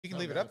You can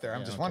leave it up there.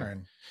 I'm just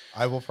wondering.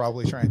 I will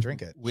probably try and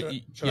drink it.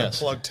 Should I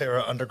plug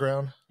Terra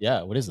Underground?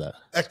 Yeah. What is that?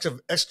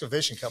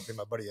 Excavation company.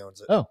 My buddy owns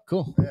it. Oh,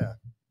 cool. Yeah.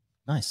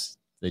 Nice.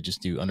 They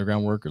just do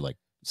underground work or like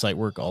site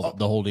work, the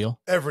whole deal?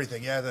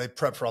 Everything. Yeah. They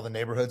prep for all the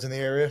neighborhoods in the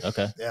area.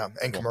 Okay. Yeah.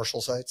 And commercial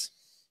sites.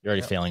 You're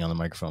already failing on the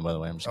microphone, by the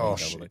way. I'm just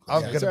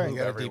I'm going to move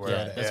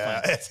everywhere. That's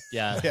fine.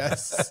 Yeah.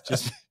 Yes.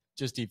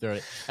 Just deep throat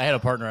it. I had a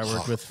partner I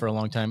worked with for a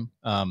long time.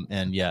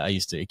 And yeah, I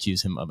used to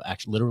accuse him of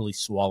actually literally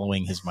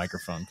swallowing his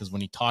microphone. Because when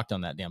he talked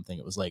on that damn thing,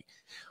 it was like,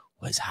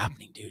 what is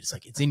happening, dude? It's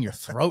like, it's in your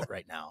throat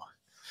right now.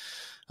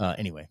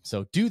 Anyway,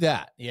 so do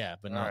that. Yeah,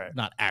 but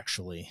not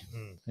actually.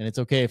 And it's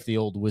okay if the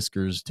old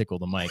whiskers tickle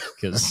the mic,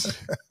 because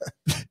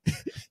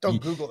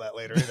don't Google that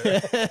later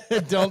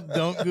either.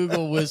 don't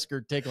Google whisker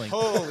tickling.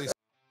 Holy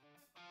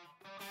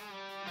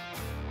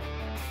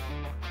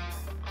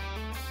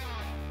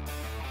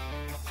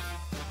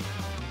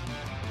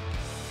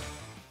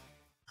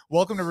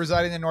Welcome to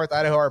Residing in North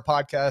Idaho, our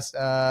podcast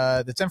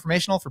that's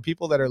informational for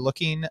people that are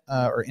looking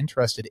or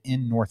interested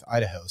in North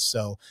Idaho.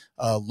 So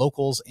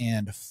locals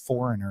and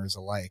foreigners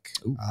alike.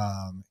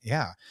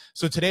 Yeah.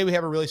 So today we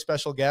have a really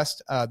special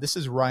guest. This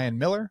is Ryan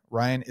Miller.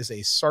 Ryan is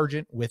a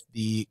sergeant with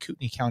the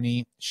Kootenai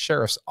County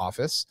Sheriff's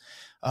Office.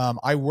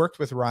 I worked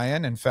with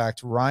Ryan. In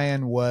fact,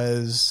 Ryan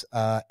was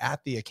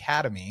at the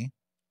academy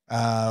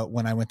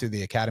when I went through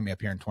the academy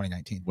up here in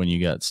 2019. When you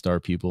got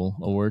Star Pupil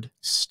Award?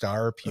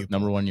 Star Pupil.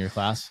 #1 in your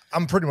class?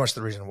 I'm pretty much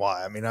the reason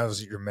why. I mean, I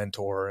was your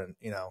mentor and,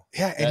 you know.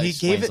 Yeah, and he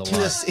gave it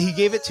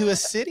to a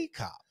city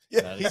cop.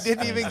 Yeah, he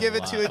didn't even give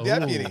it to a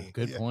deputy. Ooh,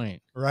 good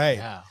point. Right.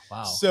 Yeah.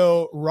 Wow.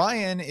 So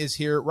Ryan is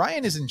here.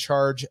 Ryan is in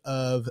charge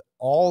of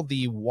all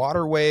the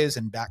waterways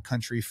and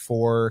backcountry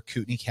for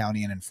Kootenai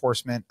County and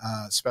enforcement,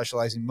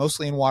 specializing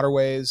mostly in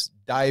waterways,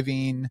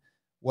 diving.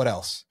 What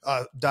else?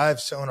 Dive,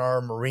 sonar,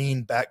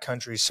 marine,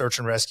 backcountry, search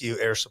and rescue,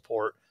 air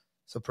support.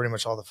 So pretty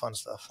much all the fun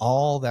stuff.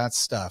 All that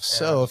stuff. Yeah.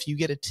 So if you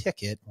get a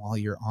ticket while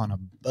you're on a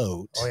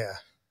boat. Oh, yeah.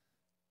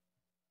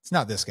 It's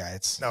not this guy.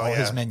 It's all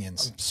his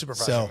minions. I'm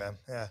supervising them.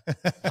 Yeah.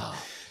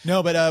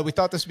 No, but we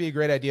thought this would be a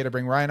great idea to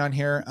bring Ryan on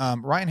here.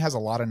 Ryan has a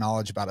lot of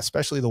knowledge about,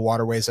 especially the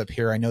waterways up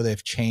here. I know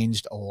they've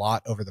changed a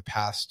lot over the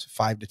past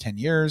 5 to 10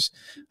 years.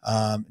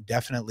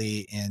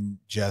 Definitely in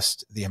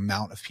just the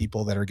amount of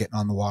people that are getting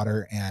on the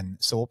water. And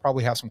so we'll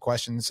probably have some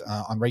questions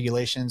on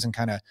regulations and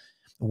kind of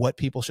what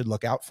people should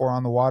look out for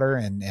on the water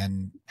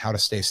and how to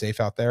stay safe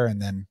out there.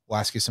 And then we'll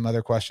ask you some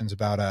other questions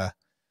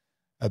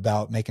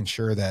about making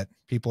sure that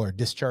people are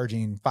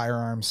discharging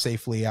firearms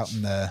safely out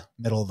in the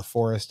middle of the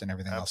forest and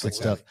everything else. Good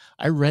stuff.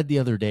 I read the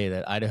other day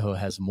that Idaho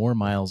has more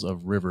miles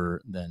of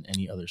river than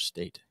any other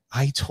state.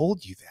 I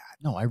told you that.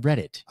 No, I read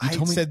it. I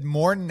said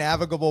more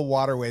navigable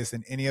waterways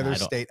than any other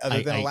state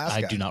other than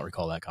Alaska. I do not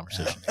recall that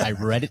conversation. I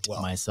read it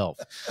myself.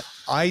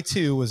 I,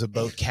 too, was a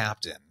boat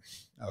captain.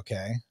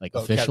 Okay. Like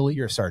officially?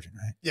 You're a sergeant,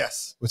 right?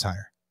 Yes. What's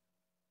higher?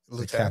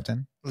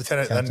 Lieutenant,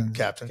 then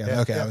captain.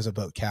 Yeah. Okay, I was a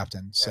boat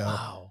captain. So.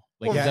 Wow.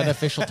 Like, is that an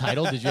official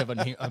title? Did you have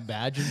a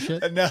badge and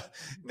shit? No,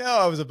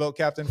 I was a boat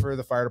captain for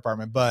the fire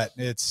department, but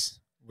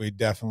we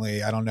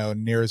definitely, I don't know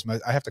near as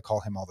much. I have to call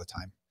him all the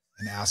time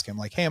and ask him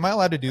like, hey, am I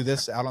allowed to do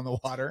this out on the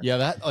water?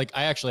 Yeah,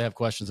 I actually have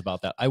questions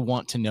about that. I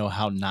want to know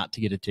how not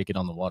to get a ticket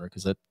on the water,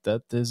 because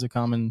that is a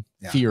common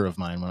fear of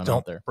mine when I'm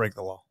out there. Don't break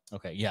the law.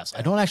 Okay. Yes.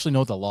 I don't actually know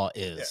what the law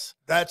is.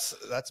 Yeah. That's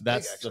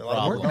the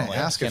problem. We're going to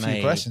ask a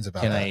few questions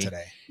about that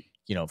today.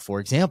 You know, for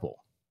example,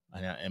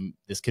 and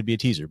this could be a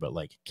teaser, but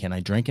like, can I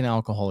drink an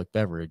alcoholic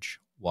beverage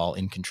while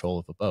in control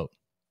of a boat?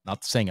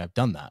 Not saying I've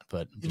done that,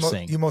 but I'm just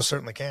saying you most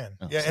certainly can.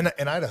 Oh, yeah,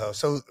 in Idaho.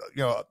 So,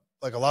 you know,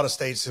 like a lot of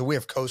states, so we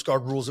have Coast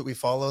Guard rules that we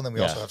follow, and then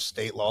we also have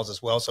state laws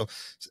as well. So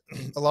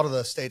a lot of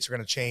the states are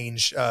going to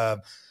change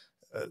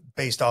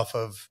based off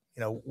of,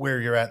 you know,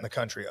 where you're at in the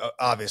country,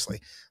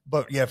 obviously.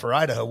 But yeah, for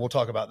Idaho, we'll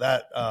talk about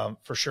that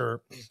for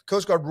sure.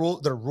 Coast Guard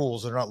rules, they're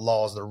rules. They're not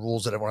laws. They're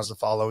rules that everyone has to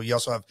follow. You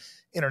also have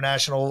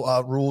international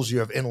rules. You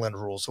have inland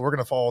rules. So we're going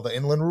to follow the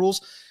inland rules,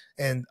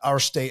 and our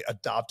state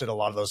adopted a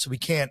lot of those. So we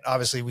can't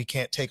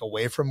take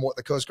away from what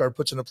the Coast Guard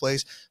puts into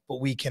place, but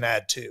we can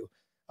add to.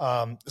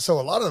 So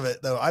a lot of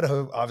it, though,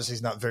 Idaho obviously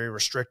is not very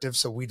restrictive.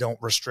 So we don't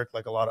restrict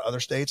like a lot of other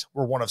states.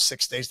 We're one of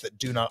 6 states that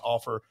do not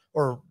offer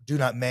or do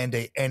not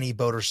mandate any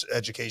boater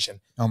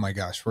education. Oh my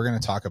gosh. We're going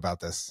to talk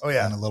about this in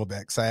a little bit,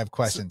 because I have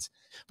questions.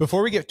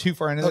 Before we get too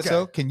far into this,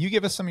 though, can you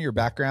give us some of your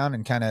background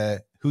and kind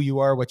of who you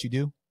are, what you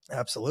do?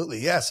 Absolutely.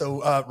 Yeah.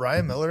 So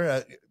Ryan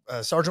Miller,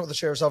 sergeant with the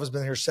Sheriff's Office,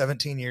 been here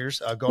 17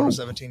 years, going on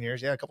 17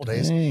 years. Yeah, a couple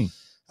days. Dang.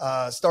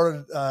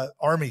 Started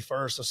Army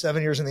first, so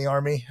 7 years in the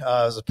Army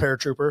as a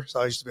paratrooper.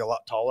 So I used to be a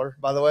lot taller,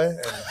 by the way. And,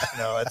 you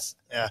know, it's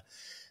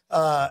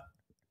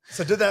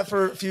so did that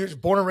for a few years.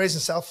 Born and raised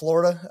in South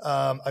Florida.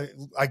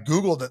 I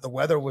Googled that the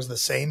weather was the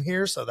same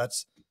here, so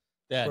that's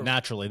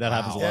naturally that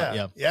happens a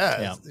lot.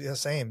 Yeah,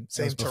 same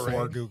terrain.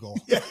 Before Google.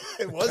 Yeah,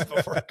 it was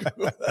before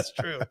Google. That's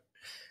true.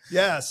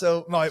 Yeah.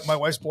 So my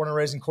wife's born and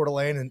raised in Coeur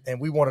d'Alene, and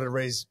we wanted to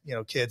raise, you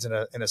know, kids in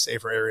a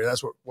safer area.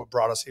 That's what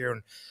brought us here.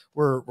 And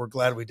we're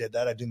glad we did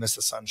that. I do miss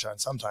the sunshine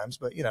sometimes,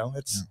 but you know,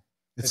 it's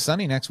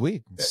sunny next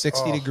week.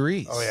 60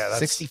 degrees. Oh yeah. That's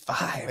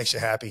 65. Makes you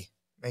happy.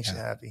 Makes you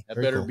happy. That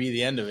Very better cool. be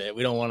the end of it.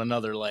 We don't want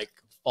another like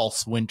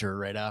false winter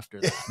right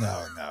after that.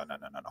 No.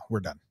 We're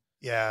done.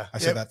 Yeah. I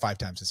said that 5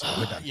 times this year.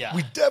 We're done. Yeah.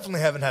 We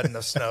definitely haven't had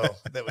enough snow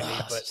that we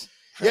need, but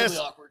Yes. yes.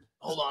 Awkward.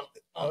 Hold on.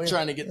 I'm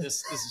trying to get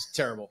this. This is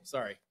terrible.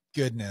 Sorry.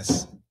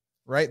 Goodness.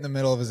 Right in the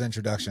middle of his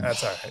introduction.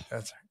 That's all right.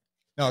 That's all right.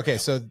 No, okay.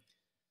 So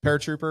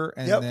paratrooper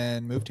and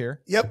then moved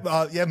here. Yep.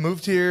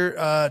 Moved here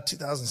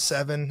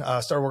 2007.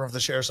 Started working for the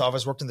sheriff's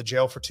office, worked in the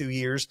jail for 2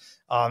 years,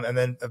 and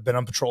then I've been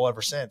on patrol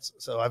ever since.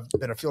 So I've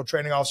been a field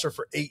training officer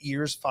for 8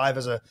 years, 5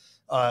 as a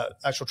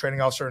actual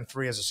training officer and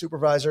 3 as a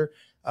supervisor.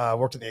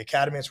 Worked at the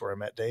academy. That's where I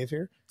met Dave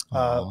here.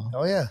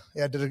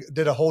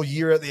 Did a whole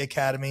year at the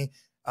academy,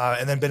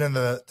 and then been in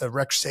the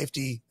rec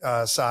safety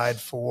side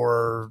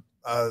for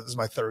this is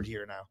my 3rd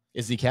year now.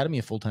 Is the academy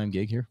a full-time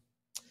gig here?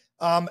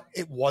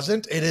 It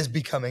wasn't. It is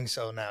becoming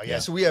so now. Yeah.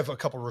 So we have a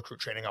couple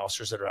recruit training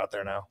officers that are out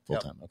there now.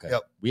 Full-time. Okay.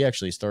 Yep. We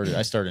actually started.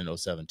 I started in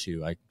 07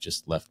 too. I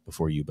just left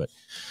before you, but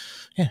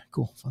yeah,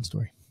 cool, fun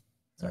story.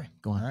 Sorry,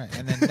 go on. All right.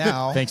 And then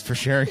now, Thanks for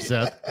sharing,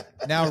 Seth.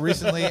 now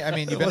recently, I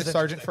mean, you've been a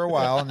sergeant for a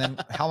while. And then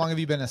how long have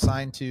you been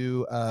assigned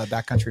to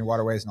backcountry and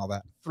waterways and all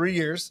that? 3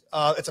 years.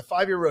 It's a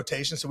 5-year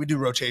rotation. So we do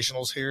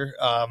rotationals here.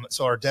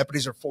 So our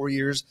deputies are 4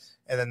 years,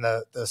 and then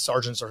the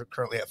sergeants are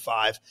currently at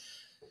 5.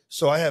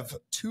 So I have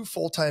 2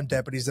 full-time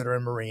deputies that are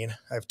in Marine.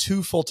 I have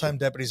 2 full-time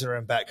deputies that are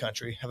in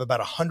backcountry. I have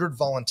about 100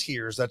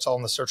 volunteers. That's all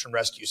on the search and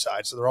rescue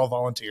side. So they're all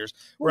volunteers.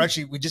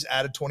 We just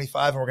added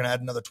 25, and we're going to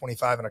add another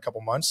 25 in a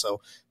couple months. So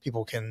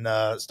people can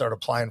start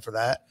applying for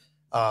that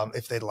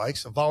if they'd like.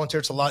 So volunteer,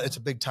 it's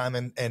a big time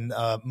and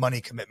money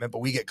commitment, but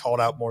we get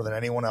called out more than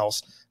anyone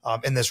else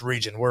in this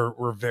region.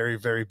 We're very,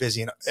 very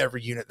busy in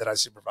every unit that I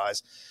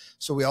supervise.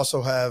 So we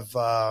also have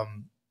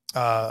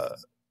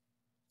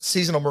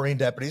seasonal Marine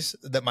deputies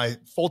that my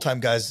full-time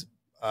guys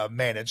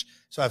manage.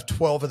 So I have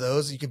 12 of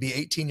those. You can be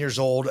 18 years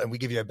old, and we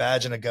give you a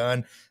badge and a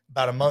gun,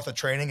 about a month of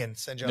training, and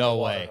send you on the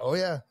water. way. Oh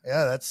yeah.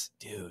 Yeah. That's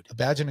Dude. A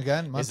badge and a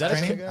gun? Is that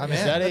training?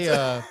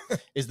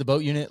 is the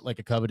boat unit like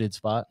a coveted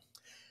spot?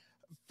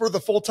 for the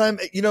full-time.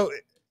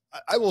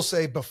 I will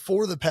say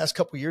before the past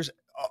couple of years,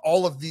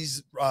 all of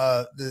these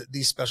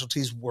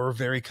specialties were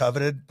very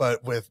coveted,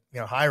 but with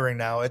hiring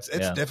now, it's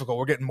difficult.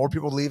 We're getting more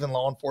people to leave in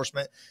law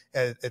enforcement.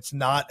 It's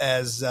not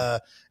as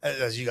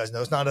you guys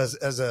know, it's not as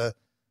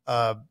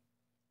I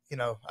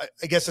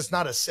guess it's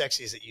not as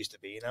sexy as it used to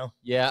be.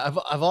 Yeah,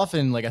 I've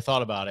often I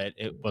thought about it.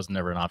 It was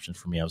never an option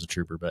for me. I was a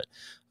trooper, but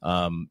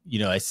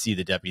I see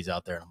the deputies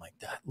out there, and I'm like,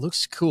 that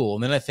looks cool.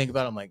 And then I think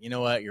about it, I'm like, you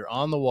know what? You're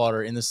on the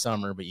water in the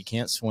summer, but you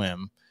can't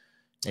swim.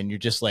 And you're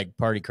just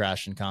party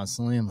crashing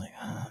constantly. I'm like,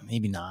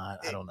 maybe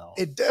not. I don't know.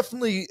 It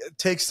definitely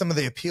takes some of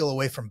the appeal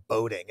away from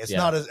boating. It's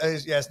not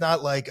it's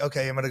not like,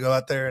 okay, I'm going to go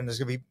out there and there's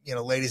going to be,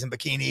 ladies in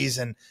bikinis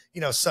and,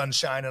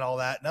 sunshine and all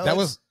that. No, that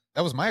was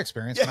my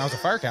experience when I was a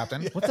fire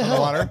captain. What the hell?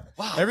 Water.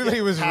 Wow.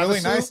 Everybody was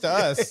really nice to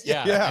us.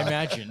 Yeah.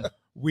 Imagine.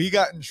 We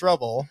got in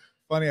trouble.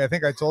 Funny. I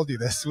think I told you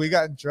this. We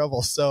got in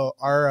trouble. So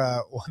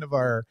our, one of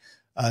our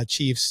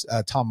chiefs,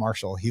 Tom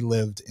Marshall, he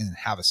lived in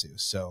Havasu.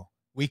 So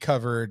we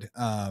covered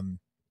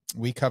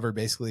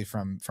basically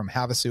from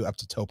Havasu up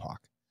to Topok.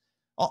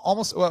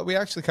 We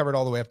actually covered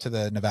all the way up to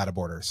the Nevada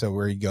border. So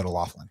where you go to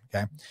Laughlin.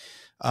 Okay.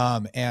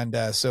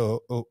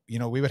 So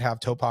we would have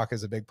Topok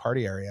as a big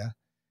party area,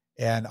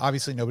 and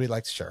obviously nobody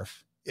liked the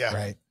sheriff. Yeah.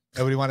 Right.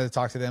 Nobody wanted to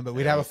talk to them, but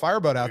we'd have a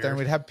fireboat out there and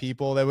we'd have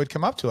people that would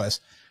come up to us.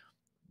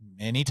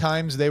 Many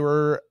times they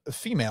were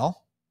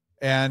female,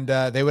 and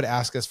they would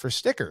ask us for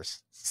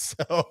stickers.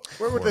 So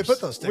where would they put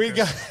those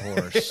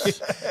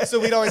stickers? So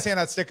we'd always hand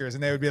out stickers,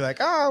 and they would be like,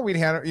 we'd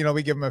hand,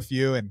 we give them a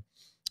few, and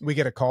we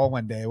get a call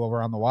one day while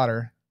we're on the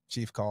water.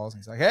 Chief calls,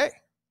 and he's like, "Hey,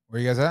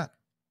 where you guys at?"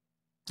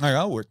 I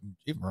go, "We're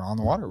on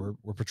the water.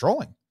 We're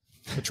patrolling.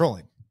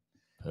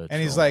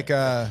 And he's like,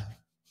 "Hey,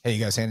 you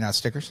guys handing out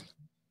stickers?"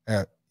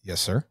 Yes,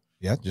 sir.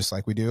 Yeah, just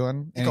like we do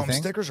on anything. You call them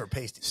stickers or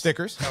pasties?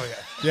 Stickers. Oh yeah.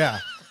 Yeah.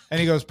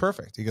 And he goes,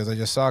 "Perfect." He goes, "I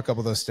just saw a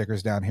couple of those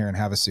stickers down here in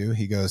Havasu."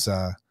 He goes,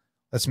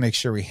 "Let's make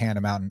sure we hand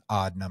them out in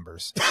odd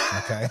numbers."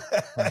 Okay.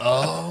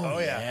 Oh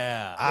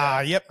yeah.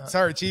 Yep.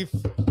 Sorry, Chief.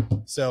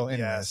 So anyways.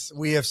 Yes,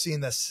 we have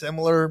seen the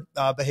similar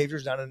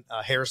behaviors down in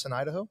Harrison,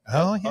 Idaho.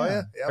 Oh yeah.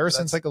 Yep,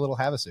 Harrison's like a little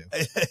Havasu.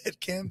 It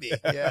can be.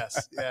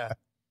 Yes. Yeah.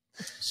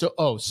 So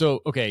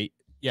okay.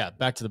 Yeah.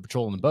 Back to the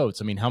patrol and the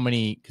boats. I mean, how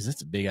many, cause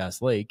it's a big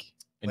ass lake,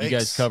 and you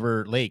guys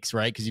cover lakes,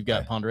 right? Cause you've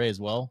got Pend Oreille as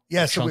well.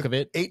 Yeah. A chunk of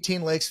it.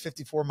 18 lakes,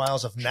 54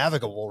 miles of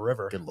navigable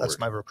river. Good Lord. That's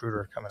my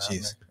recruiter coming out there.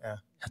 Yeah.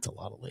 That's a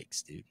lot of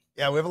lakes, dude.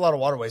 Yeah, we have a lot of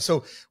waterways.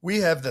 So we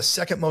have the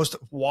second most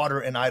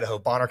water in Idaho.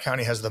 Bonner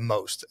County has the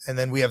most. And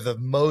then we have the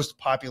most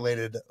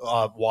populated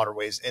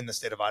waterways in the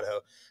state of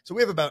Idaho. So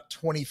we have about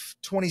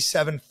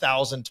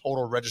 27,000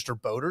 total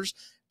registered boaters,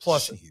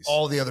 plus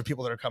all the other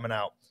people that are coming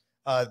out.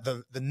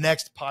 The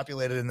next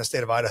populated in the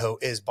state of Idaho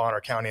is Bonner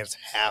County. And it's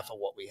half of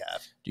what we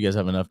have. Do you guys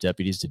have enough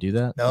deputies to do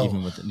that? No.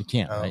 Even with you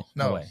can't, right?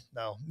 No way.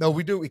 No,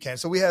 we do what we can.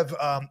 So we have,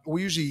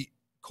 we usually,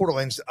 Coeur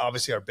d'Alene's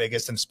obviously our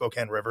biggest, and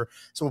Spokane River.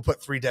 So we'll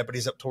put 3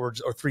 deputies up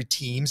towards, or 3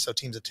 teams, so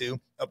teams of 2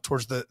 up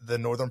towards the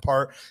northern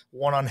part,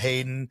 1 on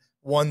Hayden,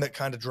 one that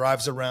kind of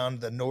drives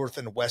around the north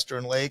and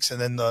western lakes, and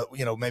then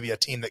maybe a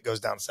team that goes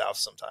down south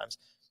sometimes.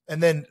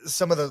 And then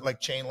some of the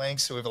like chain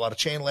links. So we have a lot of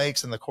chain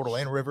lakes in the Coeur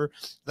d'Alene River.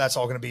 That's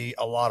all going to be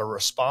a lot of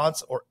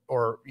response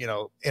or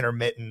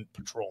intermittent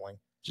patrolling.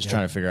 Just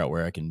trying to figure out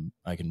where I can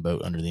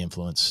boat under the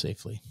influence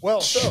safely. Well,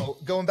 so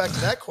going back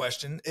to that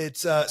question,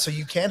 it's so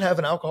you can have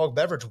an alcoholic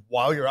beverage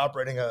while you're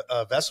operating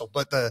a vessel,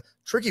 but the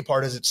tricky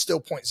part is it's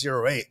still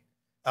 0.08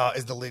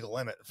 is the legal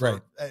limit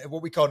for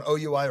what we call an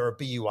OUI or a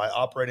BUI,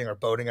 operating or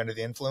boating under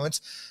the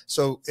influence.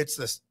 So it's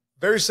this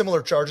very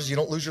similar charges. You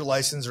don't lose your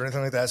license or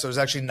anything like that. So it's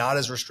actually not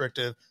as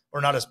restrictive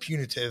or not as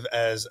punitive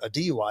as a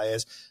DUI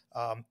is,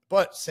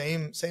 but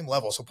same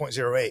level, so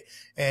 0.08.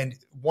 And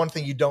one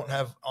thing you don't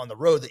have on the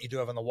road that you do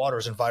have on the water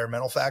is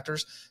environmental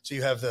factors. So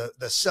you have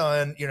the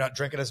sun, you're not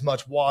drinking as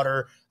much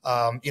water.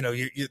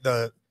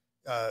 The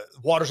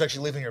water's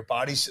actually leaving your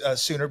body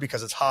sooner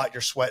because it's hot,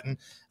 you're sweating.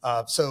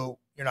 So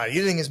you're not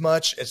eating as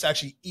much. It's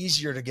actually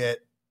easier to get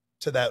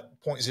to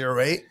that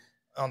 0.08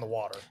 on the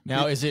water.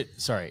 Now,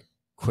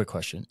 quick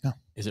question. No.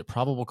 Is it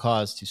probable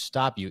cause to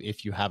stop you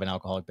if you have an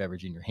alcoholic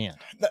beverage in your hand?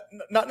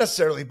 Not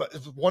necessarily, but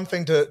one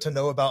thing to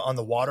know about on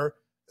the water,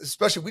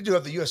 especially we do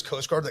have the U.S.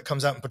 Coast Guard that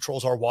comes out and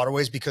patrols our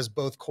waterways because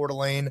both Coeur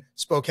d'Alene,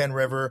 Spokane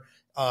River,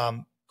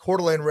 Coeur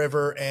d'Alene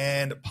River,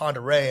 and Pend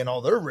Oreille and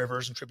all their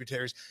rivers and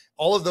tributaries,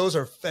 all of those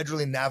are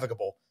federally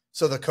navigable.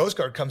 So the Coast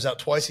Guard comes out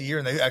twice a year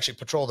and they actually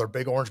patrol. Their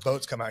big orange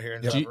boats come out here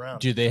and drive around.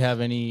 Do they have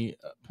any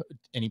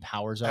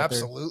powers out there?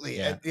 Absolutely.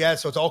 Yeah.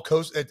 So it's all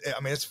coast.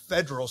 It's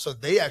federal. So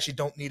they actually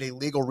don't need a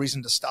legal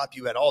reason to stop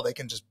you at all. They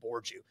can just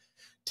board you.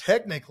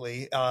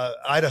 Technically,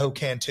 Idaho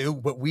can too,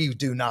 but we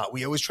do not.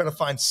 We always try to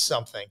find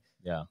something.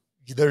 Yeah.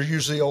 There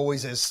usually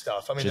always is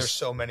stuff. There's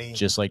so many.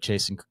 Just like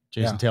chasing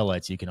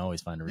taillights, you can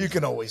always find a reason. You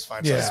can always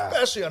find something,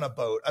 especially on a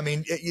boat.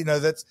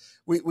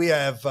 We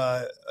have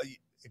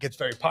it gets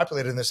very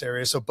populated in this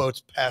area, so boats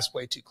pass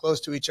way too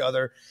close to each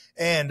other.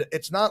 And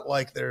it's not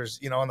like there's,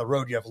 on the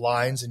road you have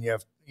lines and you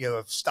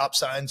have stop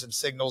signs and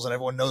signals and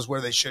everyone knows where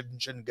they should and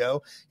shouldn't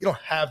go. You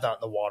don't have that in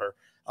the water.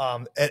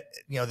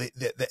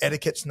 The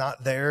etiquette's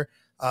not there.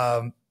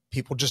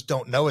 People just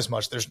don't know as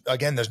much.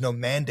 There's no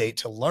mandate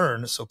to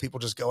learn, so people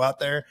just go out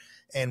there,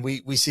 and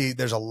we see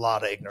there's a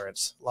lot of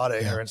ignorance,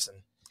 and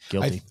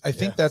guilty. I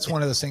think that's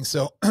one of those things.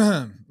 So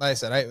like I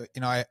said,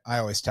 I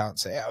always tout and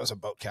say I was a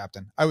boat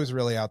captain. I was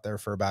really out there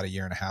for about 1.5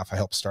 years. I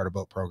helped start a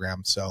boat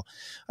program. So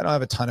I don't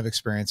have a ton of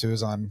experience. It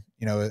was on,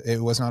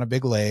 it wasn't on a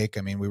big lake.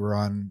 We were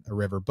on a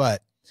river,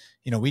 but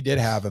we did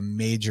have a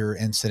major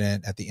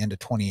incident at the end of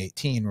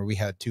 2018 where we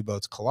had two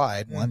boats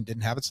collide. Mm. One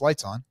didn't have its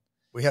lights on.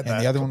 We had,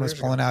 and the other one was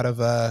pulling out of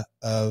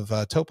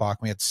Topak.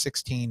 We had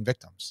 16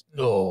 victims.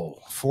 Oh,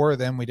 4 of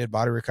them we did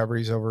body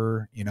recoveries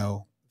over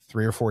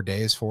 3 or 4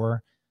 days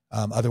for.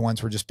 Other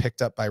ones were just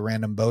picked up by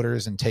random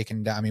boaters and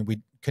taken down. We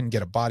couldn't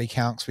get a body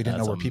count because we didn't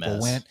know where people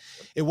went.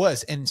 It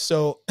was. And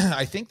so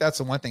I think that's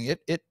the one thing.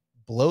 It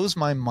blows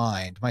my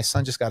mind. My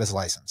son just got his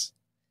license.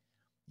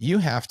 You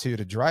have to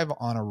drive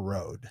on a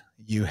road,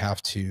 you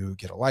have to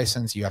get a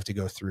license. You have to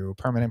go through a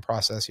permanent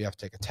process. You have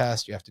to take a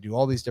test. You have to do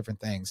all these different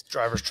things.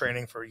 Driver's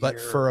training for a year.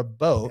 But for a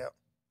boat,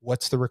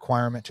 what's the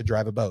requirement to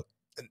drive a boat?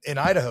 In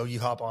Idaho,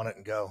 you hop on it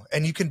and go.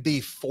 And you can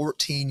be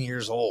 14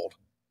 years old.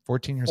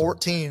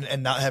 14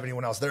 and not have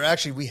anyone else.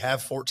 We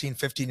have 14,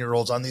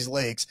 15-year-olds on these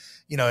lakes,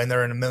 and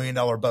they're in $1 million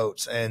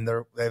boats and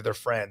they have their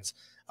friends.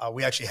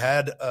 We actually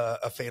had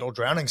a fatal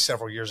drowning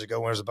several years ago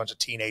when there was a bunch of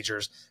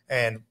teenagers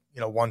and,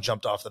 one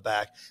jumped off the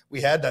back.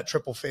 We had that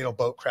triple fatal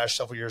boat crash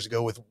several years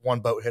ago with one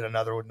boat hit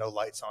another with no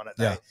lights on it.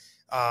 Yeah.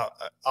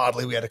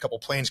 Oddly, we had a couple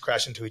planes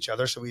crash into each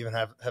other. So we even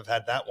have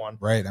had that one.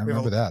 Right. I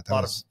remember that. A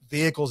lot of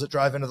vehicles that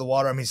drive into the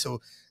water.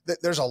 So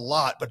there's a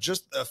lot, but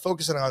just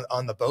focusing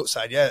on the boat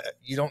side. Yeah.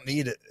 You don't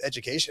need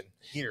education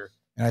here.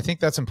 And I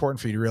think that's important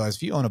for you to realize.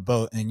 If you own a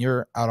boat and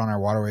you're out on our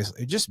waterways,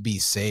 just be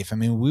safe.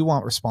 We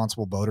want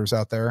responsible boaters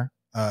out there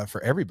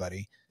for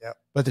everybody. Yep.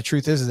 But the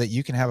truth is that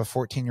you can have a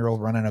 14-year-old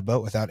running a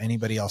boat without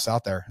anybody else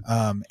out there.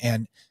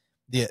 And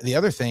the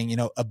other thing,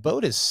 a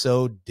boat is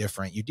so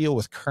different. You deal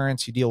with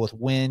currents, you deal with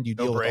wind, you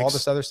deal with all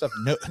this other stuff.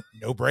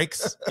 No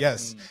brakes.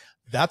 Yes.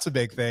 That's a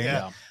big thing.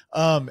 Yeah.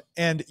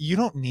 And you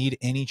don't need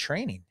any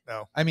training.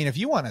 No. If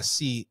you want to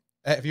see,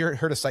 have you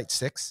heard of Site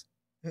 6?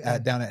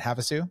 Down at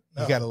Havasu?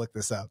 You got to look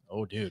this up.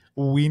 Oh, dude.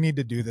 We need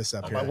to do this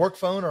up on here. my work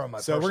phone or on my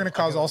So we're going to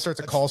cause all sorts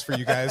of calls for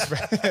you guys.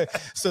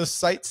 So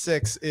Site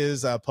 6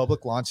 is a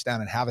public launch down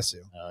in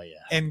Havasu. Oh, yeah.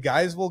 And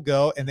guys will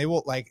go and they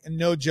will,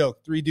 no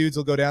joke, 3 dudes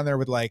will go down there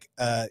with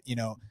a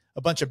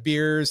bunch of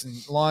beers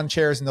and lawn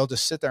chairs, and they'll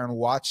just sit there and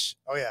watch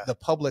the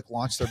public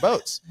launch their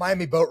boats.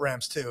 Miami boat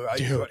ramps too.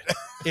 Dude,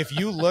 if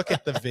you look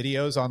at the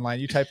videos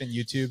online, you type in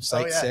YouTube,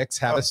 Site 6,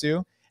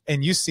 Havasu.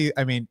 And you see,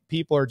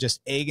 people are just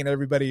egging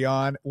everybody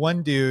on.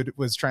 One dude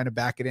was trying to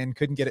back it in,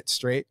 couldn't get it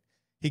straight.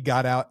 He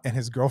got out and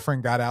his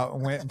girlfriend got out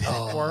and went and did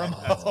it for him.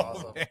 That's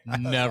awesome.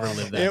 Never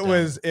lived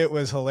that. It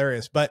was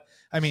hilarious. But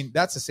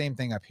that's the same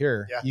thing up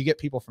here. Yeah. You get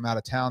people from out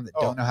of town that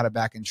don't know how to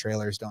back in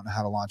trailers, don't know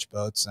how to launch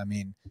boats.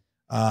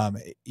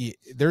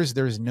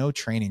 There's no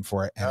training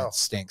for it, and it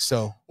stinks.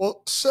 So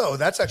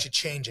that's actually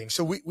changing.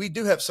 So we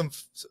do have some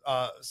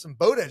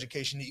boat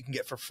education that you can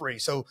get for free.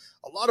 So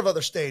a lot of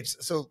other states.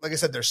 So like I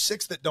said, there's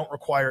 6 that don't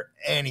require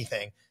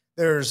anything.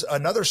 There's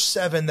another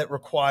 7 that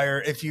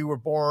require, if you were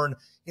born,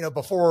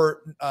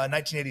 before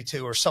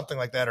 1982 or something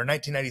like that, or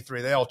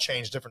 1993. They all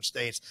change different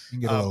states. You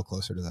can get a little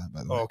closer to that,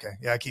 by the way. Okay.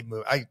 Yeah, I keep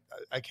moving.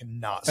 I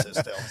cannot sit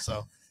still.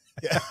 So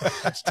yeah,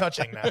 it's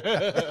touching now.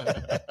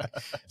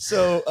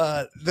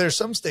 So there's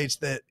some states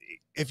that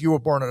if you were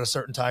born at a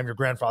certain time, you're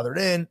grandfathered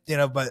in,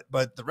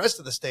 but the rest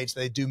of the states,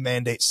 they do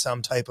mandate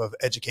some type of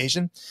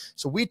education.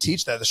 So we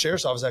teach that. The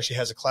Sheriff's Office actually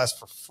has a class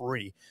for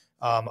free.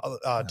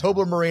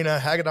 Tobler Marina,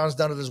 Hagedon's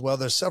done it as well.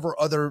 There's several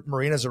other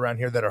marinas around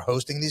here that are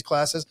hosting these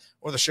classes,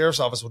 or the Sheriff's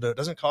Office will do it. It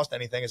doesn't cost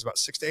anything. It's about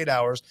 6 to 8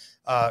 hours.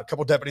 A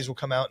couple deputies will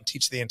come out and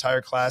teach the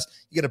entire class.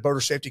 You get a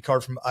boater safety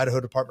card from Idaho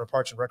Department of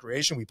Parks and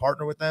Recreation. We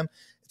partner with them.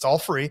 It's all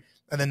free.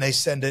 And then they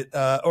send it,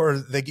 or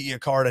they get you a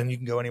card and you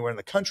can go anywhere in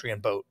the country and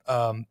boat.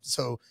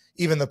 So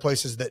even the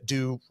places that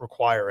do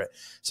require it.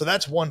 So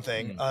that's one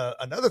thing.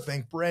 Another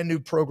thing, brand new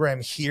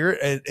program here.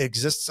 It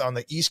exists on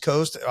the East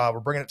Coast. We're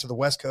bringing it to the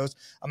West Coast.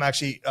 I'm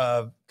actually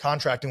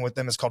contracting with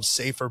them. It's called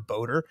Safer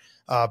Boater.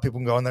 People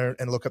can go in there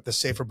and look up the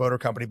Safer Boater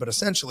company, but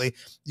essentially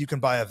you can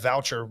buy a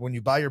voucher when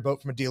you buy your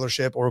boat from a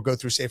dealership or go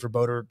through Safer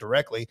Boater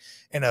directly.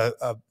 And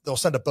they'll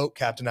send a boat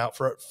captain out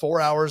for 4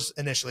 hours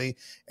initially.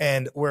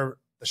 And where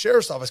the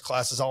Sheriff's Office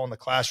class is all in the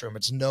classroom.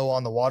 It's no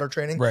on the water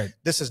training. Right.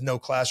 This is no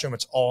classroom.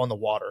 It's all in the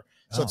water.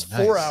 So it's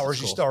 4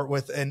 hours you start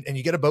with, and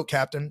you get a boat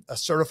captain, a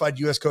certified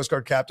U.S. Coast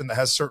Guard captain that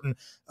has certain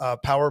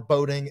power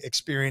boating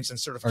experience and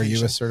certification. Are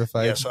you a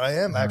certified? Yes, I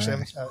am. Actually,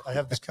 right. I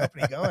have this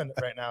company going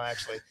right now,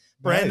 actually.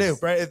 Brand new.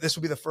 This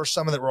will be the first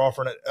summer that we're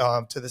offering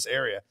it to this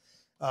area.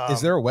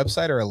 Is there a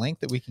website or a link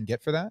that we can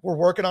get for that? We're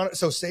working on it.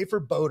 So Safer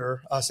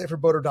Boater,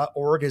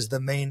 saferboater.org is the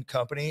main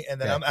company.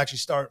 And then I'm actually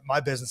my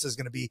business is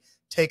going to be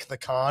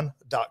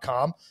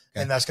takethecon.com.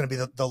 And that's going to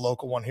be the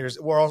local one here.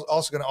 We're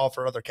also going to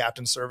offer other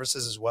captain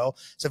services as well.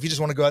 So if you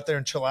just want to go out there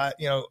and chill out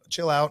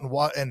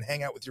and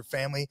hang out with your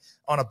family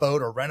on a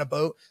boat or rent a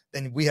boat,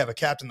 then we have a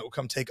captain that will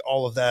come take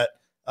all of that.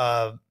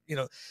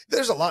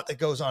 There's a lot that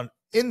goes on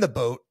in the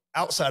boat,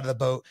 outside of the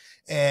boat,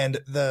 and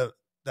the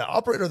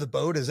operator of the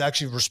boat is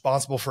actually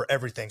responsible for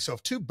everything. So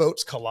if 2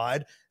 boats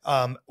collide,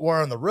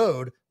 or on the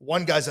road,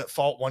 one guy's at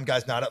fault, one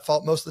guy's not at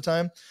fault most of the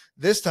time.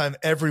 This time,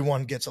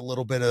 everyone gets a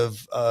little bit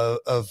of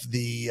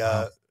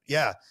the,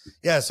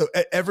 So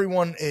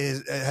everyone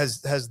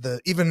has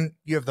even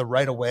you have the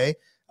right of way,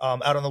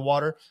 out on the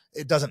water.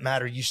 It doesn't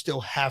matter. You still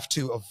have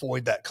to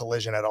avoid that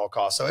collision at all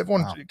costs. So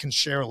everyone can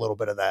share a little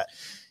bit of that.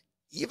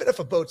 Even if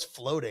a boat's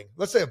floating,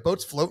 let's say a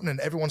boat's floating and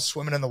everyone's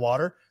swimming in the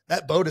water,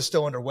 that boat is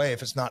still underway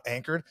if it's not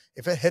anchored.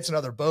 If it hits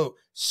another boat,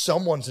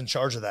 someone's in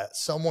charge of that.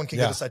 Someone can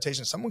get a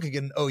citation. Someone can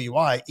get an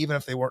OUI, even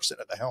if they weren't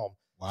sitting at the helm.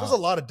 Wow. There's a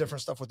lot of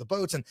different stuff with the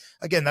boats. And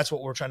again, that's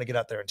what we're trying to get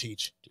out there and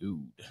teach.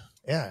 Dude.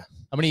 Yeah.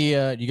 How many,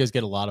 do you guys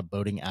get a lot of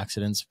boating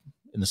accidents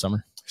in the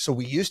summer? So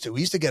we used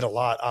to get a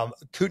lot.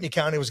 Kootenai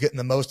County was getting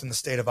the most in the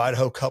state of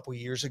Idaho a couple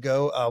years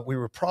ago. We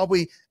were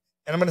probably,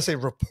 and I'm going to say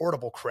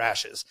reportable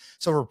crashes.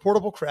 So a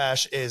reportable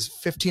crash is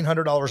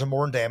 $1,500 or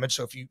more in damage.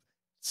 So if you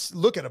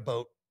look at a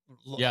boat,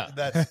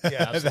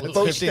 absolutely.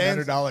 Boat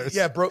stands,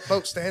 $1,500.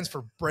 Boat stands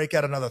for break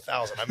out another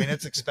 1,000. I mean,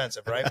 it's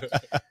expensive, right?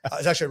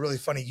 It's actually a really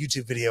funny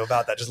YouTube video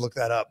about that. Just look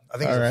that up. I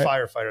think it's a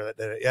firefighter that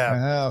did it. Yeah,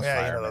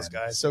 you know those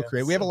guys. So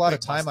great. We have a lot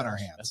of time on our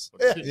hands.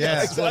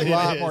 Exactly. A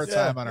lot more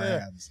time on our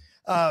hands.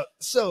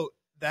 So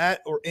that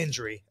or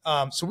injury.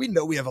 So we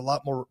know we have a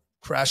lot more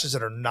crashes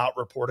that are not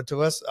reported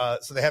to us.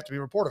 So they have to be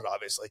reported,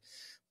 obviously.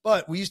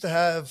 But we used to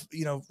have,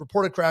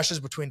 reported crashes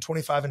between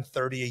 25 and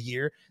 30 a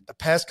year. The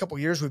past couple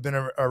of years, we've been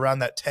around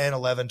that 10,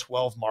 11,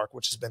 12 mark,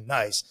 which has been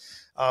nice.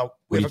 What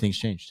do you think's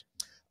changed?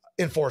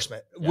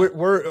 Enforcement. Yeah.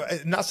 We're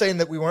not saying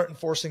that we weren't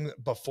enforcing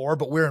before,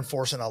 but we're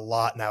enforcing a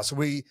lot now.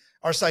 So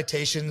our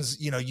citations,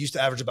 used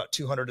to average about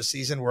 200 a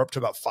season. We're up to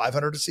about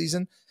 500 a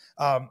season.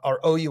 Our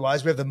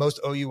OUIs, we have the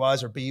most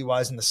OUIs or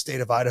BUIs in the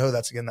state of Idaho.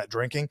 That's again, that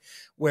drinking,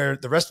 where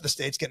the rest of the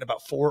state's getting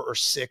about 4 or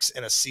 6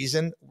 in a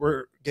season.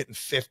 We're getting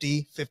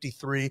 50,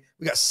 53.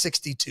 We got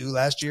 62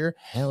 last year.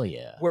 Hell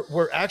yeah.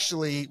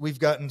 We've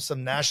gotten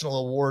some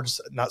national awards,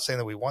 not saying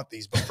that we want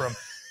these, but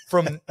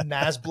from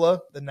NASBLA,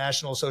 the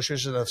National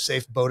Association of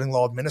Safe Boating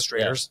Law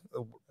Administrators.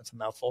 Yeah. That's a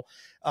mouthful.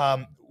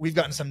 We've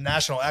gotten some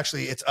national,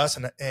 actually it's us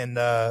and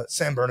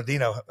San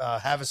Bernardino,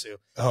 Havasu.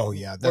 Oh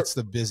yeah. That's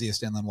the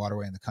busiest inland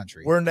waterway in the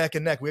country. We're neck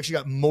and neck. We actually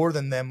got more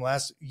than them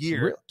last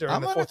year.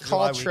 I'm going to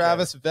call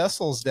Travis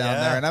Vessels down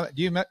there. And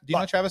do you know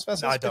Travis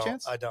Vessels? No, I don't.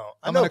 Chance? I don't.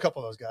 I know a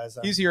couple of those guys.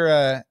 He's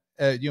your,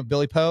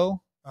 Billy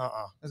Poe.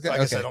 I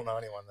guess I don't know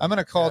anyone. I'm going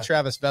to call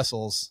Travis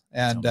Vessels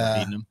and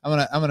I'm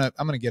going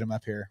to get him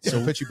up here.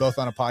 So put you both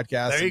on a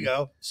podcast. There you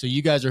go. So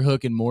you guys are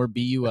hooking more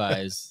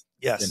BUIs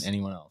than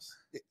anyone else.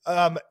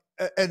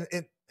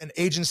 An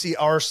agency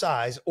our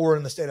size or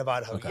in the state of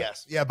Idaho. Okay.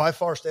 Yes. Yeah. By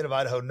far state of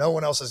Idaho. No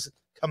one else is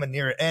coming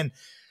near it. And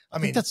I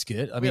mean, that's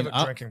good. I we mean,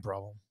 have a drinking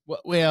problem.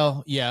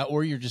 Well, yeah,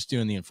 or you're just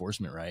doing the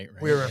enforcement, right?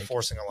 We were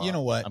enforcing a lot. You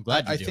know what? I'm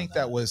glad I think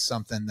that was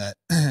something that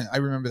I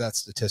remember that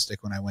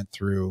statistic when I went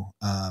through.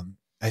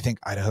 I think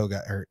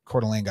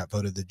Coeur d'Alene got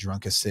voted the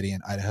drunkest city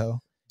in Idaho.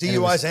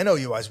 DUIs and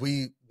OUIs.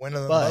 We went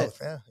in them both.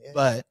 Yeah.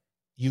 But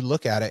you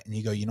look at it and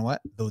you go, you know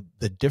what?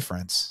 The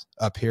difference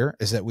up here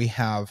is that we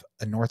have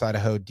a North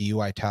Idaho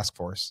DUI task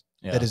force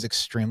that is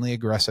extremely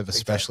aggressive,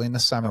 especially in the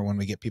summer when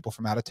we get people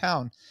from out of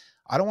town.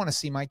 I don't want to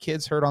see my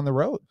kids hurt on the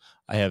road.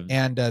 I have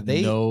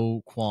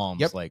no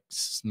qualms. Like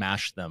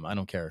smash them. I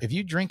don't care. If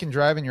you drink and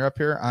drive and you're up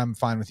here, I'm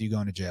fine with you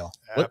going to jail.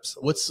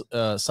 What's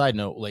side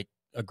note, like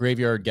a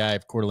graveyard guy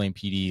of Coeur d'Alene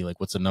PD, like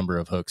what's the number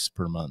of hooks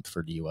per month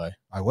for DUI?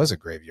 I was a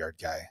graveyard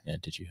guy. Yeah.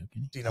 Did you hook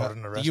any? Do you know what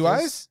an arrest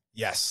DUIs? is?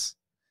 Yes.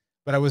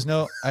 But I was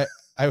no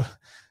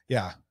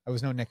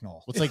Nick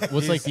Knoll. What's like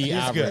the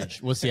average?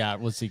 Good. What's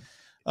the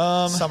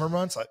summer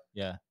months?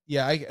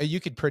 You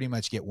could pretty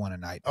much get one a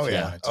night. Oh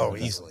yeah.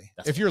 Easily.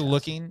 If you're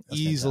looking,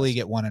 easily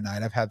get one a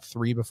night. I've had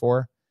 3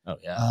 before. Oh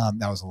yeah.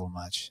 That was a little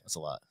much. That's a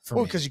lot.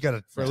 Well, because you got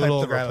to for a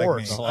little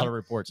reports. Like a lot of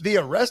reports. The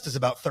arrest is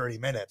about 30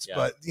 minutes,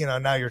 but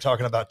now you're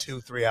talking about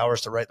 2-3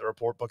 hours to write the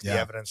report book, the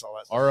evidence, all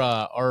that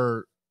stuff.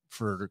 Our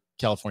for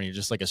California,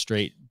 just like a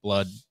straight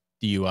blood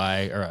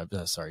DUI or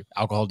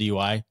alcohol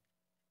DUI.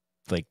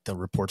 Like the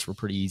reports were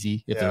pretty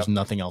easy. If there's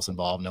nothing else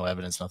involved, no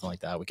evidence, nothing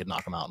like that, we could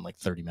knock them out in like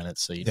 30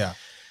 minutes. So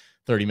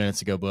 30 minutes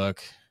to go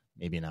book,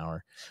 maybe an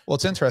hour. Well,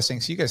 it's interesting.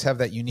 So you guys have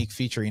that unique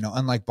feature,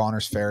 unlike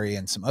Bonner's Ferry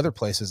and some other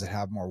places that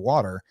have more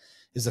water,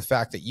 is the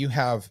fact that you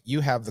have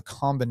the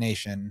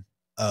combination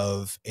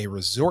of a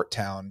resort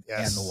town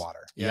and the water.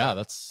 Yeah,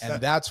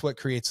 that's what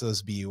creates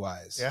those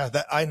BUIs. Yeah,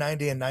 that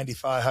I-90 and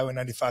 95, Highway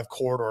 95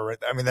 corridor. Right?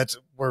 I mean,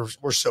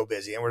 we're so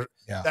busy, and we're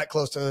that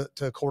close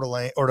to Coeur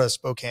d'Alene or to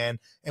Spokane,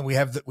 and we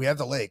have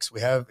the lakes.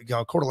 We have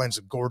Coeur d'Alene's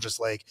a gorgeous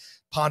lake.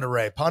 Pend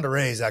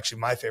Oreille is actually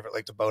my favorite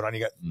lake to boat on.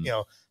 You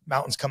got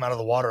mountains come out of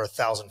the water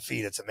 1,000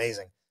 feet. It's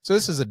amazing. So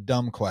this is a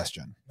dumb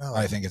question. No,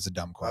 I think it's a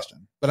dumb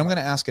question, but I'm going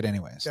to ask it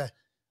anyways. Okay.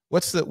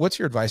 What's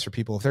your advice for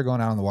people if they're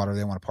going out on the water,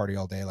 they want to party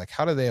all day? Like,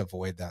 how do they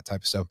avoid that type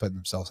of stuff, putting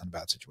themselves in a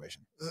bad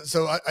situation?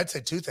 So I'd say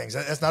 2 things.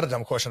 That's not a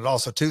dumb question at all.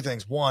 So 2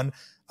 things. One,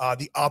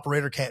 the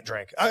operator can't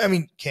drink. I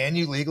mean, can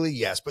you legally?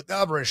 Yes, but the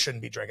operator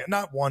shouldn't be drinking.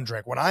 Not one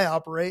drink. When I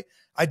operate,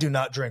 I do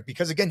not drink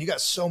because, again, you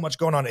got so much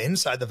going on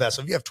inside the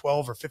vessel. If you have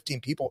 12 or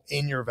 15 people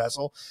in your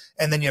vessel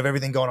and then you have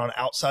everything going on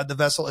outside the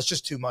vessel, it's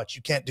just too much.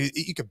 You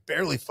could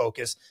barely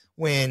focus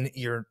when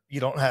you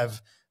don't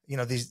have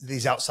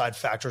these outside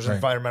factors,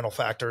 environmental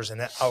factors, and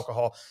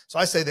alcohol. So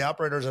I say the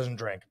operator doesn't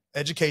drink.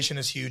 Education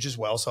is huge as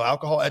well. So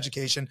alcohol,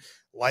 education,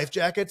 life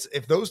jackets.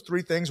 If those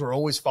 3 things were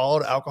always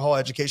followed, alcohol,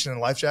 education,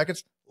 and life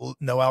jackets,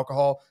 no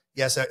alcohol,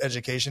 yes,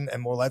 education,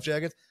 and more life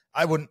jackets,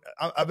 I wouldn't.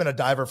 I've been a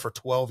diver for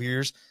 12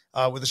 years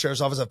with the sheriff's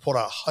office. I've pulled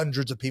out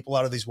hundreds of people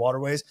out of these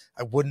waterways.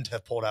 I wouldn't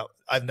have pulled out.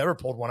 I've never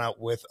pulled one out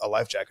with a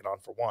life jacket on,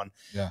 for one.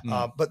 Yeah.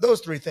 But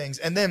those 3 things.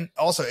 And then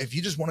also, if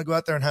you just want to go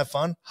out there and have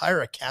fun, hire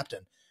a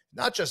captain.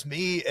 Not just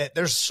me.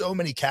 There's so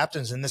many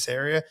captains in this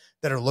area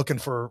that are looking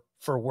for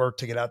work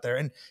to get out there.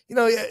 And,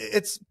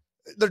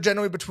 they're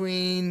generally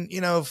between,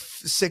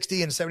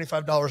 $60 and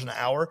 $75 an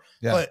hour.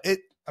 Yeah. But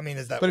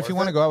is that, but if you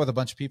want to go out with a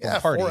bunch of people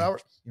and party, 4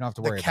 hours, you don't have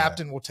to worry. The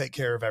captain will take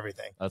care of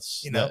everything.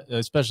 That's,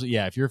 especially,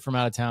 if you're from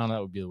out of town, that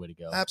would be the way to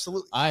go.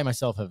 Absolutely. I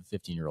myself have a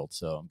 15-year-old,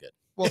 so I'm good.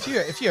 Well,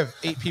 if you have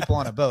 8 people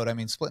on a boat,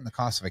 splitting the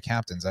cost of a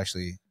captain's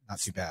actually not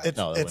too bad.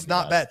 It's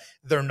not bad.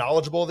 They're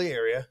knowledgeable of the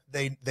area.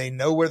 They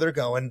know where they're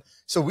going.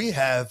 So we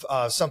have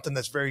something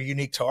that's very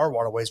unique to our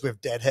waterways. We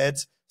have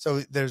deadheads.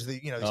 So there's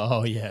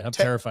I'm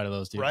terrified of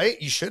those, dude.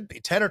 Right? You should be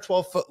 10 or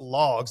 12-foot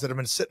logs that have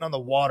been sitting on the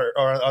water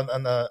or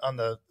on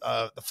the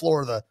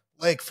floor of the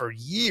lake for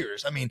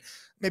years.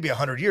 Maybe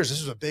 100 years.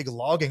 This is a big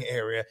logging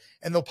area,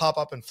 and they'll pop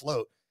up and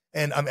float.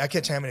 And I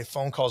can't tell you how many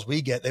phone calls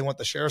we get. They want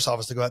the sheriff's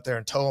office to go out there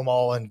and tow them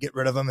all and get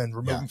rid of them and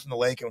remove them from the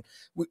lake. And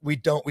we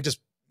don't. We just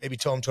maybe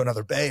tow them to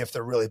another bay if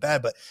they're really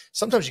bad. But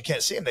sometimes you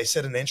can't see them. They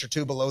sit an inch or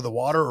 2 below the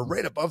water or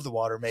right above the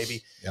water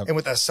maybe. Yep. And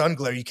with that sun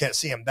glare, you can't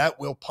see them. That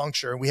will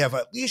puncture. And we have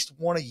at least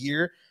one a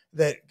year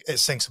that it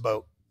sinks a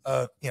boat,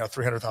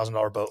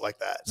 $300,000 boat like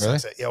that. Really?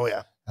 Oh,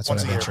 yeah. That's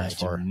what I'm trying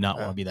for. Not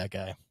want to be that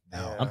guy. No.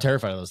 Yeah. I'm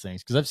terrified of those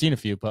things because I've seen a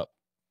few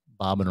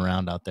bobbing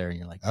around out there and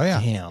you're like, oh,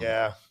 yeah. Damn.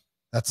 Yeah.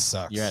 That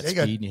sucks. You're at speed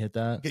and you hit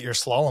that. Get your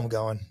slalom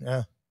going.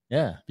 Yeah.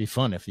 Yeah. Be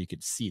fun if you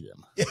could see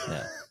them.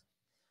 Yeah.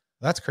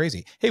 That's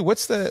crazy. Hey,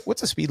 what's the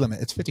speed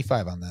limit? It's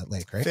 55 on that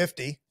lake, right?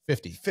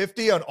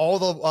 50 on all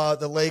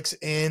the lakes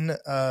in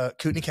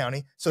Kootenai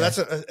County. So that's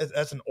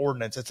an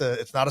ordinance.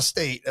 It's not a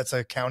state. That's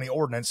a county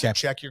ordinance. So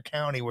check your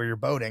county where you're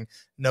boating.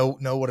 Know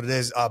what it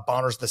is.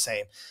 Bonner's the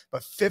same,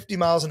 but 50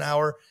 miles an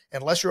hour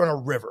unless you're on a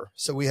river.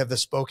 So we have the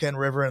Spokane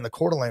River and the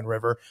Coeur d'Alene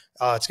River.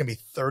 It's going to be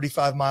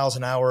 35 miles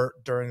an hour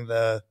during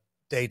the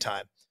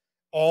daytime.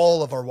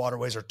 All of our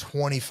waterways are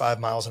 25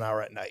 miles an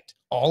hour at night.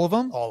 All of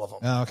them? All of them.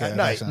 Oh, okay. At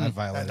night. I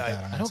violated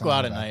that. I don't go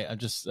out at night.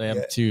 I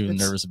am too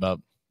nervous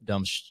about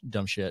dumb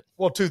shit.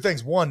 Well, 2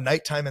 things. One,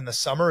 nighttime in the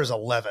summer is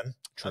 11.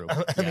 True.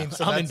 I mean,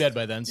 so I'm in bed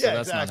by then, so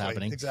that's not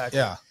happening. Exactly.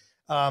 Yeah.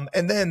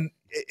 And then,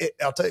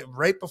 I'll tell you,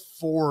 right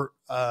before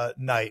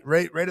night,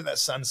 right at that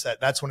sunset,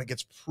 that's when it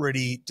gets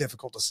pretty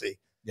difficult to see.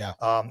 Yeah.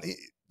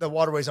 The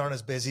waterways aren't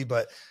as busy,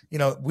 but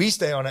we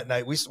stay on at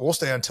night. We'll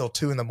stay until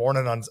 2 a.m.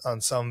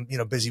 on some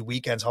busy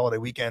weekends, holiday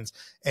weekends,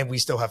 and we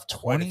still have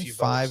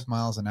 25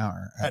 miles an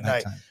hour at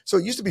night. So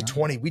it used to be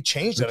 20. We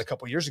changed that a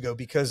couple years ago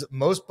because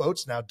most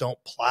boats now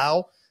don't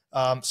plow.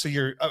 So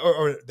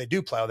or they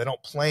do plow. They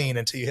don't plane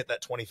until you hit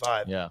that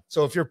 25. Yeah.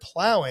 So if you're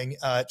plowing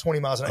 20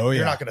 miles an hour,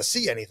 you're not going to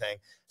see anything.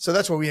 So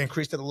that's why we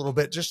increased it a little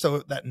bit, just so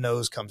that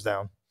nose comes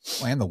down.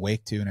 And the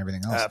wake too and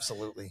everything else.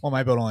 Absolutely. Well,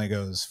 my boat only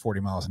goes 40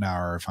 miles an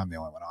hour if I'm the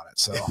only one on it.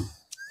 So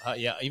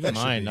yeah, even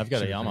mine, I've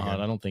got a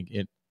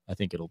Yamaha. I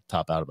think it'll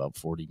top out about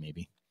 40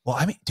 maybe. Well,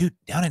 I mean, dude,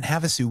 down in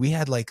Havasu, we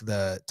had like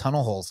the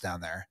tunnel holes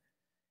down there.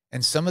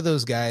 And some of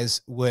those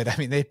guys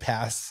they'd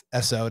pass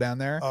SO down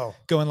there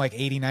going like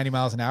 80, 90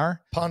 miles an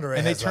hour. Ponderay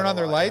and they turn on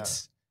their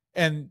lights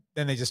and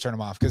then they just turn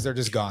them off because they're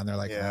just gone. They're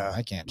like, oh,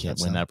 I can't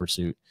win that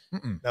pursuit.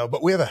 No,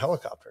 but we have a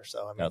helicopter.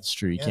 So I mean, that's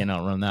true. You can't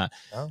outrun that.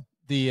 No.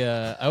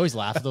 I always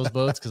laugh at those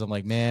boats because I'm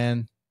like,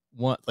 man,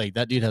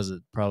 that dude has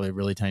probably a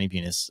really tiny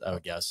penis, I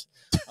would guess.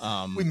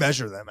 We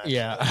measure them. Actually.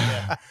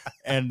 Yeah.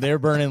 And they're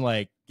burning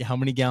like how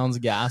many gallons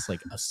of gas?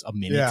 Like a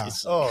minute. Yeah.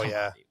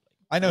 Yeah.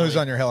 I know who's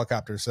on your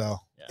helicopter, so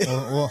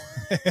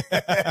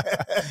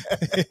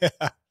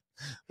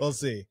we'll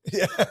see.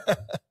 Yeah. I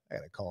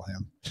gotta call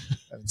him. I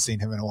haven't seen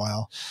him in a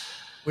while.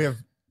 We have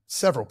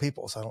several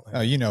people, so I don't know.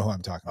 Oh, you know who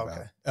I'm talking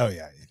about. Oh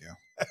yeah, you do.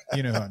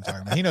 You know who I'm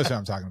talking about. He knows who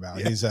I'm talking about.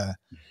 Yeah. He's on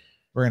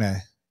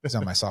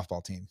my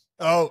softball team.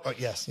 Oh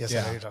yes. Yeah. I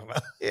know who you're talking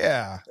about.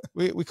 Yeah.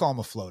 We call him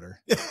a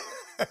floater.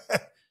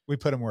 We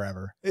put him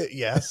wherever.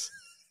 Yes.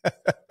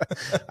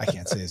 I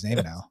can't say his name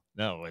now.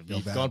 No,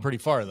 we've gone pretty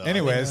far though.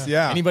 Anyways,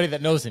 yeah. Anybody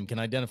that knows him can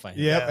identify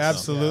him. Yep,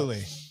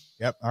 absolutely.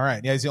 Yep. All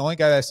right. Yeah, he's the only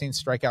guy that I've seen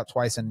strike out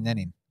twice in an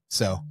inning.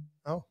 So,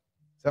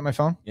 is that my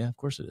phone? Yeah, of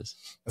course it is.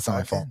 That's not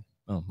my phone.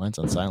 Oh, mine's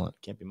on silent.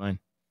 Can't be mine.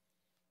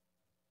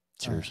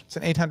 It's yours. It's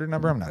an 800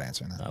 number. I'm not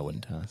answering that. I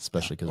wouldn't,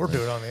 especially because we're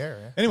doing it on the air.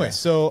 Yeah? Anyway,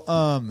 so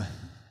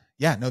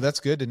that's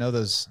good to know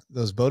those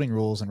boating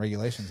rules and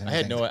regulations. And I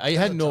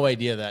had no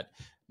idea that.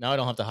 Now I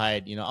don't have to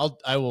hide.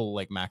 I will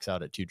like max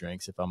out at 2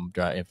 drinks if I'm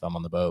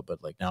on the boat,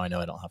 but like now I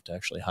know I don't have to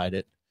actually hide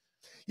it.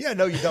 Yeah,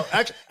 no, you don't.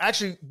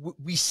 Actually,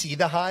 we see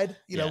the hide.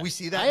 We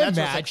see that. I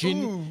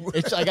imagine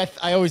it's like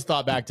I always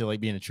thought back to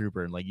like being a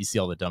trooper and like you see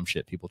all the dumb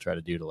shit people try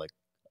to do to like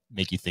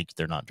make you think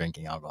they're not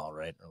drinking alcohol,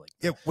 right? Or like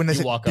when they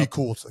walk up, be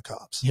cool to the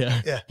cops.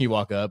 Yeah. You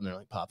walk up and they're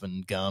like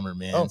popping gum or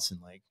mints and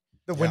like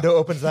the window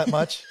opens that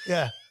much.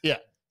 Yeah.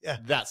 Yeah,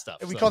 that stuff.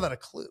 And we call that a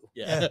clue.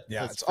 Yeah.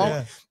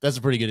 That's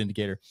a pretty good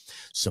indicator.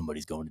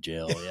 Somebody's going to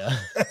jail. Yeah.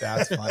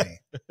 That's funny.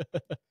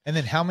 And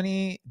then how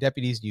many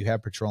deputies do you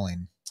have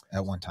patrolling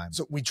at one time?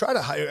 So we try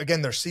to hire,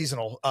 again, they're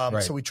seasonal.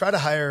 So we try to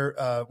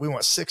hire, we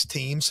want 6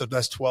 teams. So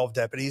that's 12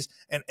 deputies.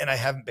 And I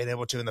haven't been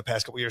able to in the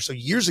past couple of years. So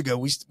years ago,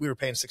 we were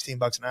paying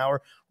 $16 an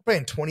hour. We're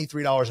paying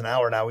 $23 an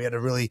hour now. We had to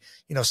really,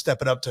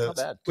 step it up to, not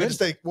bad. We had to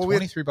stay,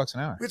 $23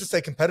 an hour. We had to stay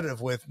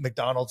competitive with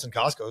McDonald's and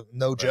Costco.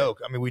 No joke.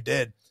 I mean, we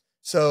did.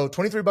 So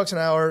 $23 an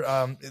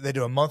hour. They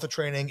do a month of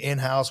training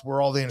in-house.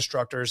 We're all the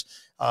instructors.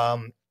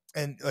 And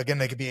again,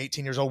 they could be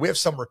 18 years old. We have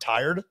some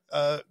retired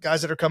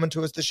guys that are coming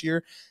to us this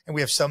year, and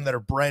we have some that are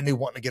brand new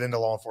wanting to get into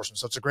law enforcement.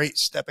 So it's a great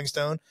stepping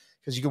stone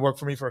because you can work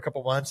for me for a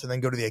couple months and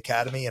then go to the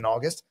academy in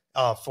August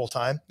full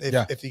time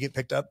if you get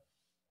picked up.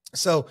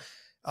 So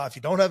if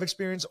you don't have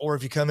experience, or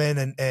if you come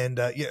in and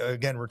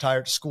again,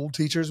 retired school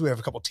teachers, we have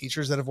a couple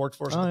teachers that have worked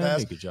for us in the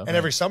past. Good job, and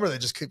every summer they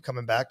just keep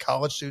coming back.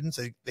 College students,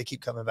 they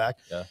keep coming back.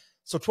 Yeah.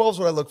 So 12 is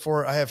what I look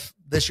for.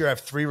 This year I have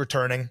 3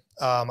 returning.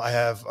 I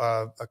have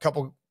a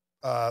couple,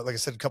 like I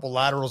said, a couple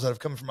laterals that have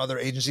come from other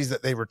agencies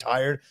that they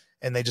retired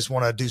and they just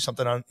want to do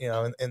something on,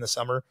 in the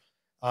summer.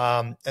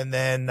 And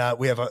then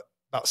we have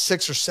about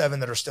 6 or 7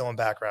 that are still in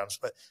backgrounds,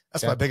 but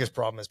that's my biggest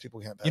problem is people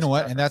can't. You know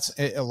what? And that's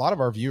a lot of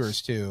our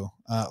viewers too.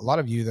 A lot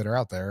of you that are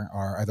out there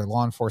are either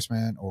law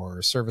enforcement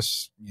or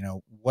service,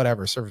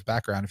 whatever service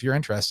background. If you're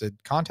interested,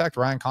 contact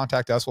Ryan,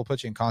 contact us. We'll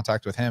put you in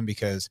contact with him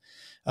because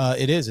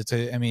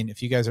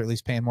if you guys are at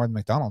least paying more than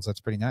McDonald's,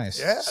 that's pretty nice.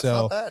 Yeah. That's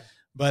not bad.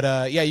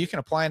 But you can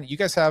apply. And you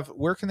guys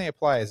where can they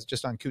apply? Is it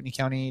just on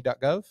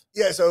kootenaicounty.gov?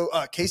 Yeah. So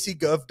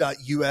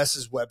kcgov.us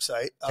is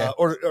website,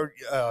 or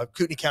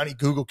Kootenai County,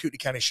 Google Kootenai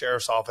County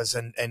Sheriff's Office,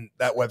 and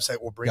that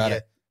website will bring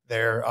you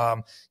there.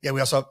 We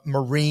also have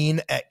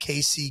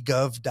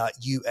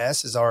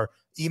marine@kcgov.us is our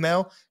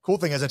email. Cool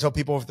thing is I tell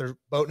people if they're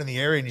boating in the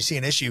area and you see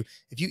an issue,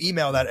 if you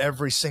email that,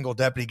 every single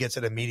deputy gets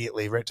it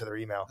immediately right to their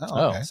email.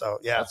 Oh, okay. So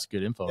yeah, that's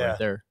good info right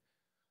there.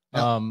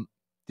 Yeah.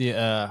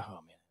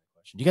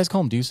 Do you guys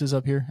call them deuces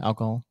up here?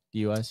 Alcohol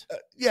DUIs?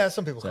 Yeah,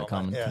 some people call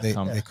them. Yeah. They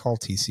call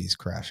TCs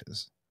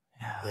crashes.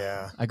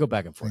 Yeah. I go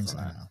back and forth.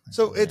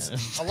 So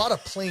it's a lot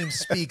of plain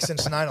speak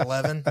since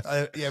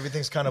 9/11.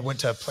 Everything's kind of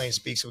went to plain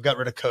speak. So we got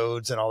rid of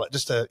codes and all that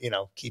just to,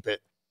 keep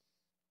it.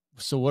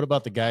 So what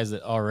about the guys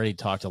that already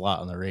talked a lot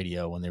on the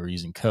radio when they were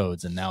using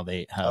codes and now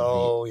they have,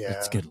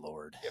 it's good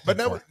Lord. Yeah, but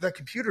now the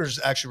computers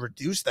actually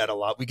reduced that a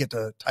lot. We get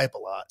to type a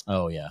lot.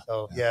 Oh yeah.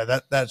 So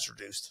that's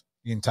reduced.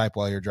 You can type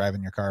while you're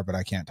driving your car, but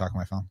I can't talk on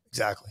my phone.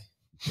 Exactly.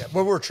 Yeah,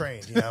 well, we're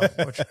trained, you know.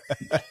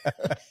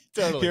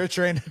 Totally. You're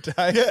trained to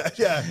type. Yeah,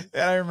 yeah.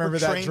 And I remember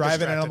that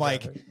driving, and I'm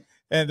like,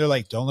 and they're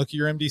like, don't look at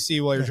your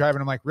MDC while you're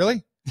driving. I'm like,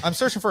 really? I'm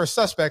searching for a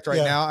suspect right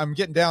now. I'm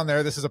getting down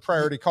there. This is a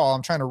priority call.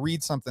 I'm trying to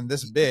read something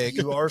this big.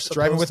 You are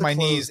driving with my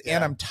knees,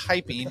 and I'm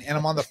typing, and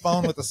I'm on the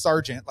phone with the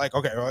sergeant. Like,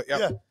 okay, well,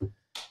 yeah.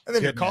 And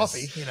then your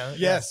coffee, you know.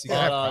 Yes, you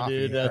gotta have coffee,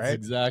 dude, that's right?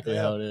 exactly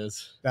how it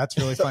is. That's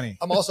really funny.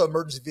 I'm also an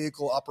emergency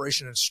vehicle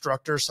operation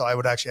instructor, so I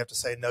would actually have to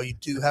say, no, you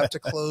do have to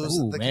close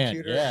the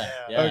computer.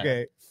 Yeah.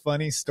 Okay,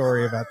 funny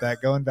story about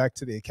that. Going back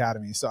to the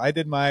academy. So I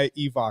did my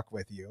evoc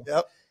with you.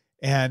 Yep.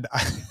 And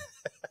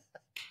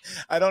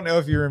I don't know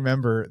if you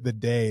remember the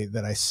day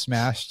that I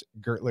smashed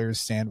Gertler's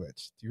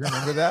sandwich. Do you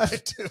remember that? I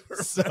do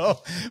remember.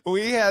 So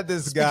we had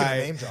this guy.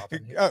 Name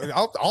dropping.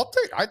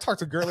 I talk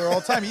to Gertler all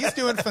the time. He's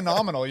doing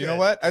phenomenal. You know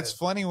what? It's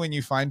funny when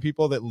you find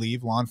people that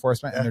leave law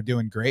enforcement and they're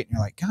doing great, and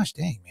you're like, gosh,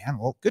 dang, man.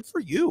 Well, good for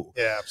you.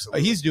 Yeah,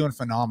 absolutely. He's doing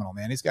phenomenal,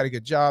 man. He's got a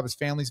good job. His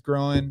family's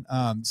growing.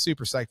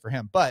 Super psyched for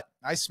him. But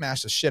I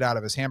smashed the shit out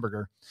of his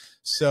hamburger.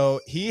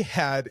 So he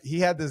had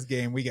this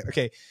game.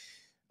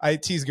 I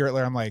tease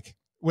Gertler. I'm like,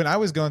 when I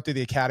was going through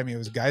the academy, it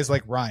was guys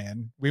like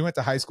Ryan. We went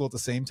to high school at the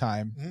same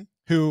time.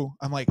 Who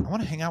I'm like, I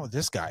want to hang out with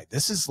this guy.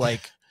 This is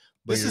like,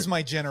 this is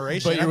my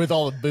generation. But you're with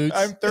all the boots.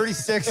 I'm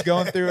 36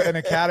 going through an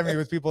academy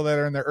with people that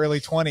are in their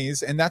early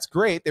 20s, and that's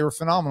great. They were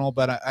phenomenal,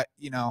 but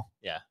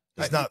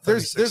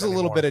there's a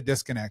little bit of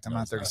disconnect. I'm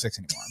not 36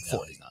 anymore. I'm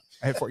 40.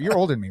 You're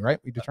older than me, right?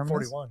 We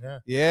determined 41.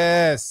 this? Yeah.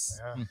 Yes.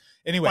 Yeah.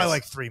 Anyway, by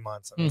like 3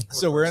 months. I mean,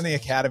 so we're in the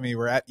academy.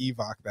 We're at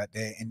evoc that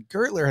day, and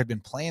Gertler had been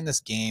playing this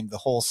game, the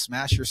whole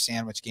smash your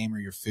sandwich game or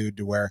your food,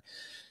 to where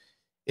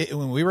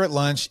when we were at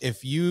lunch,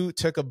 if you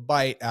took a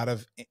bite out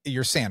of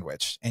your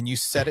sandwich and you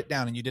set it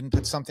down and you didn't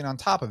put something on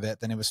top of it,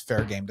 then it was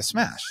fair game to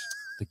smash.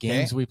 The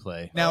games we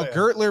play. Now,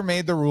 Gertler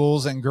made the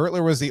rules, and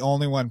Gertler was the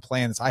only one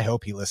playing this. I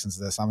hope he listens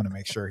to this. I'm going to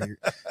make sure he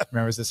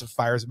remembers this. It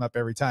fires him up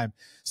every time.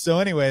 So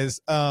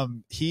anyways,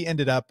 he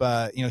ended up,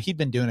 he'd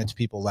been doing it to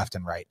people left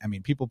and right. I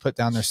mean, people put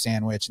down their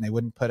sandwich and they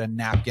wouldn't put a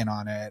napkin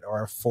on it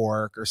or a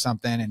fork or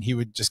something. And he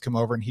would just come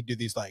over and he'd do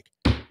these like,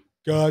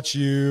 got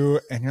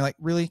you. And you're like,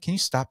 really? Can you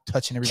stop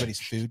touching everybody's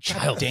food?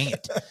 God dang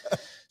it.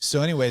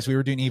 So anyways, we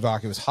were doing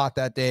evoc. It was hot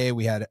that day.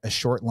 We had a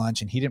short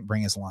lunch, and he didn't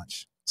bring his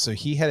lunch. So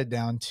he headed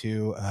down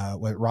to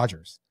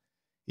Rogers.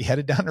 He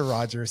headed down to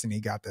Rogers, and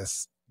he got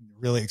this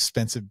really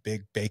expensive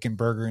big bacon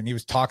burger, and he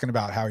was talking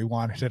about how he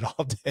wanted it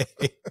all day.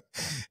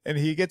 And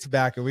he gets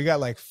back, and we got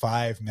like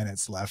 5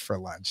 minutes left for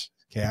lunch.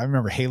 Okay, I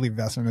remember Haley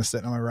Vestman was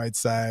sitting on my right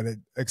side.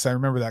 I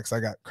remember that because I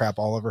got crap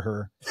all over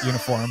her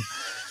uniform.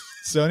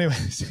 So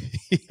anyways,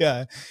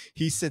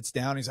 he sits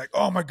down. He's like,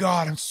 oh my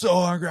God, I'm so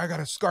hungry. I got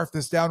to scarf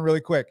this down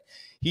really quick.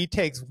 He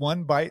takes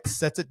one bite,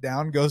 sets it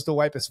down, goes to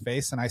wipe his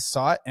face. And I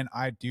saw it. And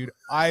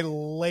I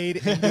laid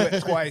into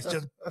it twice.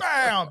 Just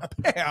bam,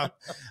 bam.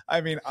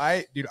 I mean,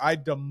 I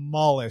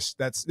demolished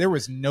there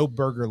was no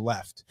burger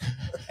left.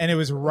 And it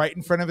was right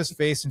in front of his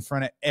face, in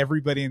front of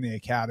everybody in the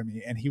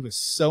academy. And he was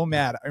so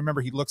mad. I remember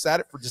he looks at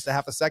it for just a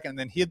half a second, and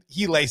then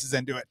he laces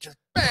into it. Just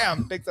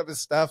bam, picks up his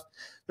stuff.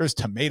 There's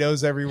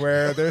tomatoes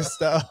everywhere. There's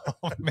stuff.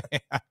 Oh,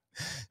 man.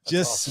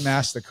 Just awesome.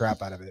 Smashed the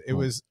crap out of it. It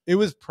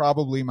was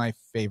probably my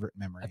favorite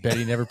memory. I bet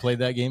he never played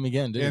that game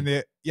again, did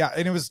he?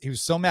 And he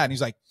was so mad. And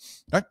he's like,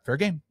 all right, fair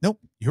game. Nope,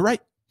 you're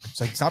right. It's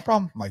like, it's not a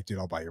problem. I'm like, dude,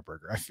 I'll buy your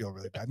burger. I feel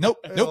really bad. Nope.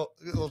 A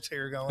little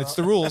tear going. It's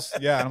the rules.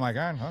 Yeah. And I'm like,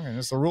 all right, okay,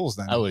 it's the rules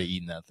then. I would have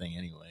eaten that thing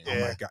anyway. Oh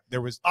my God.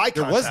 There was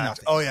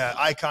nothing. Oh yeah.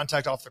 Eye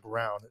contact off the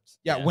ground.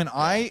 When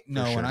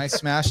I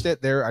smashed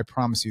it there, I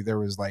promise you there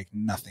was like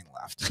nothing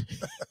left.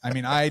 I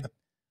mean, I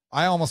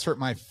almost hurt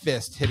my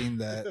fist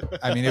hitting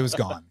it was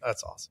gone.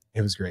 That's awesome.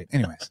 It was great.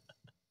 Anyways,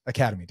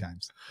 academy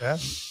times. Yeah.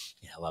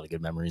 Yeah. A lot of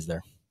good memories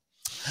there.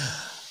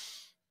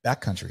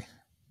 Backcountry.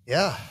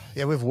 Yeah.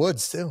 Yeah. We have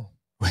woods too.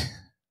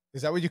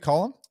 Is that what you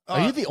call them?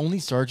 Are you the only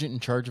sergeant in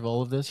charge of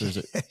all of this, or is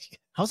it?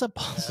 How's that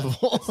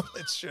possible?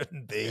 It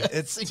shouldn't be.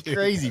 It's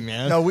crazy,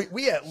 man. No,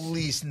 we at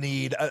least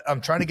need.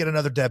 I'm trying to get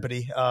another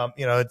deputy.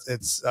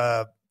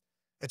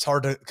 It's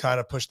hard to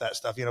kind of push that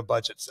stuff.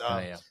 Budgets.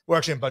 We're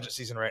actually in budget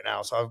season right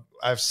now, so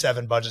I have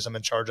 7 budgets I'm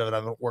in charge of, and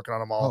I've been working on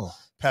them all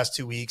past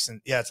 2 weeks. And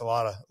yeah, it's a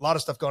lot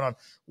of stuff going on.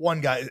 One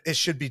guy, it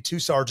should be 2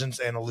 sergeants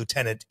and a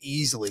lieutenant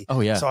easily.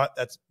 Oh yeah. So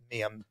that's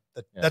me.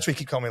 That's why you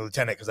keep calling me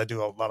lieutenant, because I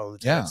do a lot of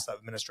lieutenant stuff,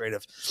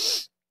 administrative.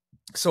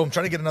 So I'm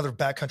trying to get another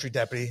backcountry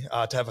deputy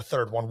to have a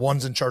third one.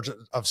 One's in charge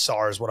of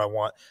SAR is what I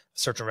want,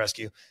 search and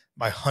rescue.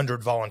 My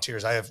 100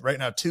 volunteers. I have right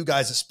now 2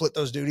 guys that split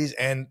those duties,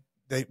 and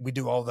we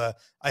do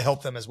I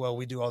help them as well.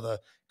 We do all the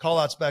call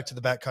outs back to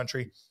the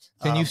backcountry.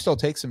 Can you still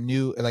take some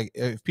new, like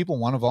if people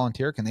want to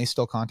volunteer, can they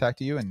still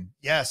contact you? And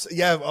yes.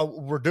 Yeah.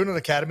 We're doing an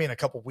academy in a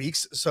couple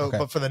weeks. So,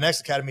 but for the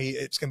next academy,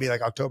 it's going to be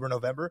like October,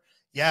 November.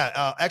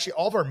 Yeah. Actually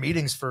all of our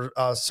meetings for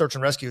search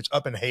and rescue, it's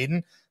up in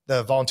Hayden,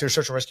 the volunteer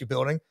search and rescue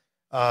building.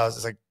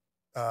 It's like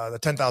the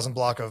 10,000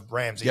 block of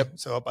Ramsey. Yep.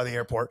 So up by the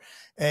airport,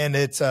 and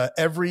it's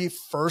every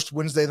first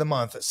Wednesday of the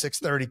month at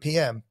 6:30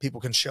 PM.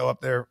 People can show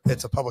up there.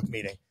 It's a public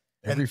meeting.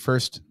 Every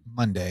first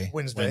Wednesday.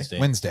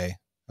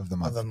 of the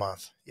month. Of the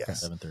month,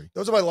 yes. 7:30.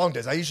 Those are my long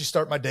days. I usually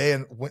start my day,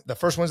 and the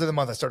first Wednesday of the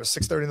month, I start at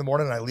 6:30 in the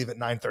morning, and I leave at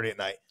 9:30 at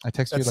night. I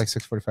texted you like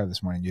 6:45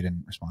 this morning. You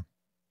didn't respond.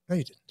 No,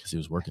 you didn't. Because he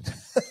was working.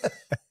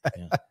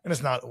 And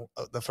it's not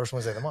the first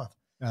Wednesday of the month.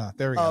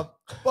 There we go.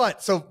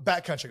 But so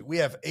backcountry, we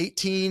have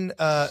 18.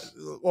 I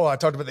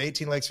talked about the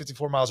 18 lakes,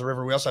 54 miles of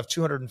river. We also have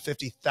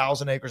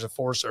 250,000 acres of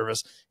Forest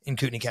Service in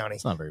Kootenai County.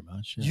 It's not very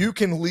much. Yeah. You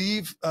can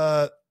leave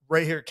right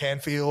here at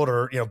Canfield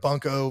or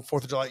Bunko,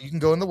 4th of July. You can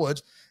go in the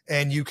woods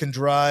and you can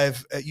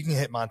drive. You can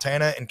hit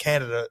Montana and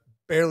Canada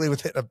barely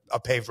with hitting a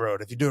paved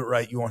road. If you do it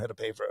right, you won't hit a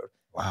paved road.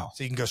 Wow.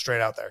 So you can go straight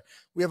out there.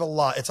 We have a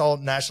lot. It's all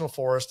national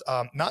forest.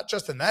 Not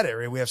just in that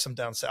area. We have some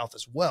down south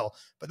as well,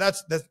 but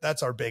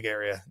that's our big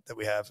area that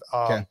we have.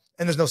 And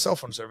there's no cell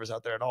phone service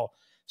out there at all.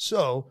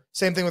 So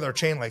same thing with our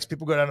chain lakes.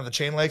 People go down to the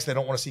chain lakes. They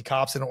don't want to see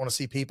cops. They don't want to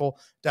see people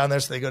down there.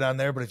 So they go down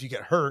there. But if you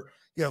get hurt,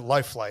 you have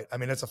life flight. I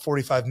mean, it's a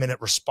 45-minute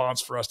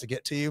response for us to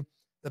get to you.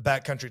 The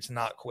backcountry, it's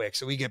not quick.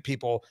 So we get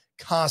people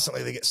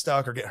constantly, they get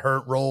stuck or get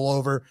hurt, roll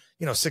over,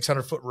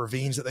 600-foot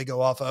ravines that they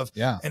go off of.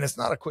 Yeah. And it's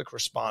not a quick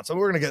response. So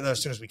we're going to get there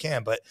as soon as we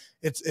can, but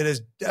it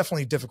is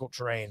definitely difficult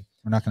terrain.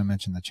 We're not going to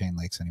mention the chain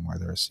lakes anymore.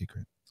 They're a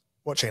secret.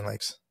 What chain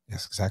lakes?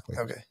 Yes, exactly.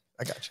 Okay.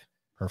 I got you.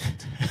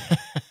 Perfect.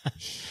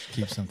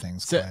 Keep some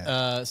things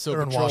quiet. So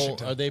They're in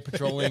Washington. are they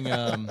patrolling,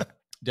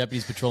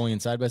 deputies patrolling in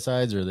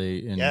side-by-sides? Or are they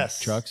in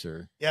trucks?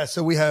 Or Yeah.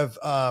 So we have,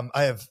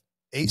 I have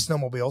 8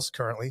 snowmobiles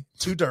currently,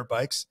 2 dirt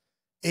bikes,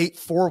 8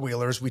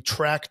 4-wheelers. We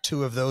track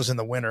 2 of those in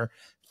the winter.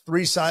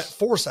 4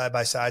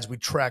 side-by-sides. We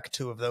track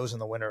 2 of those in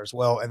the winter as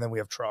well. And then we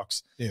have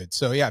trucks. Dude.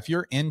 So yeah, if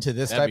you're into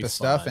this type of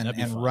stuff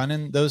and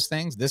running those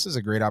things, this is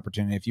a great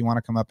opportunity. If you want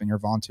to come up and you're a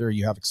volunteer,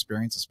 you have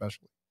experience,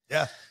 especially.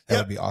 Yeah. That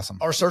would be awesome.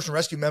 Our search and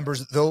rescue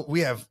members, though,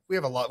 we have a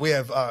lot. We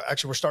have,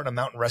 actually, we're starting a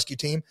mountain rescue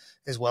team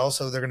as well.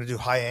 So they're going to do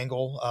high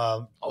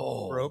angle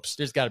ropes.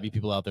 There's got to be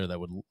people out there that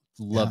would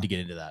love to get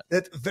into that.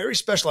 It's very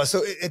specialized.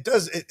 So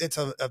it's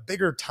a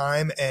bigger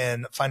time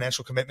and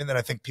financial commitment than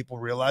I think people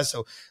realize.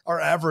 So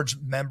our average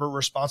member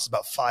response is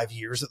about 5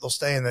 years that they'll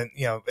stay. And then,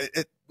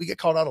 we get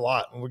called out a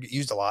lot and we get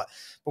used a lot,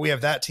 but we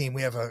have that team.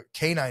 We have a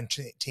canine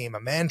team, a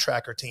man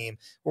tracker team.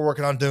 We're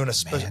working on doing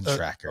a man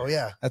tracker. Oh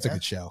yeah. That's a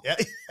good show. Yeah.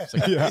 It's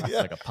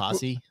like a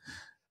posse.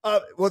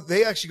 Well,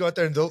 they actually go out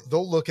there and they'll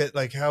look at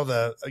like how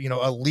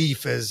a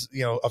leaf is,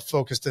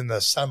 focused in the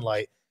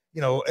sunlight,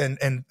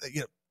 and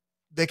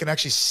they can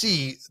actually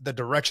see the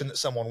direction that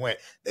someone went.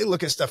 They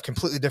look at stuff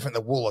completely different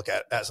than we'll look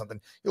at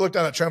something. You look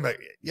down that trail and be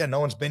like, yeah,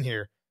 no one's been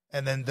here.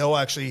 And then they'll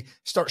actually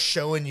start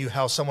showing you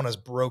how someone has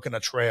broken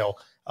a trail.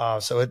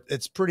 So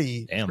it's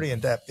pretty in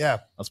depth. Yeah.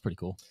 That's pretty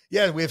cool.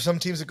 Yeah. We have some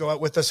teams that go out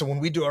with us. And when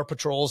we do our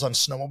patrols on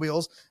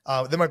snowmobiles,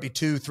 there might be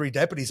 2-3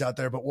 deputies out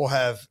there, but we'll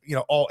have,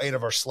 all 8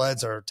 of our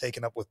sleds are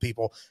taken up with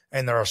people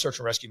and they're our search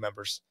and rescue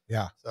members.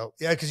 Yeah. So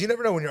yeah, cause you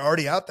never know when you're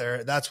already out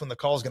there, that's when the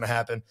call is going to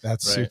happen.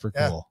 That's super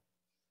cool.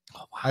 Yeah.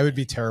 Oh, wow. I would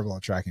be terrible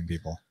at tracking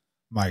people.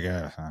 My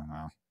God. I don't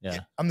know. Yeah.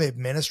 I'm the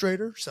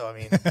administrator. So, I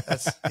mean,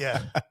 that's,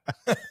 yeah.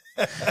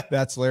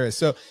 That's hilarious.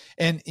 So,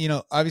 and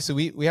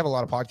obviously we have a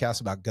lot of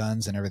podcasts about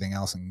guns and everything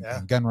else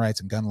and gun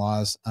rights and gun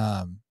laws.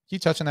 Can you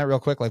touch on that real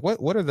quick? Like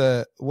what are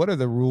the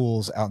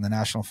rules out in the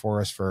national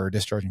forest for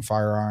discharging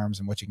firearms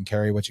and what you can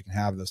carry, what you can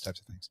have, those types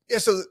of things? Yeah.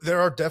 So there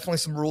are definitely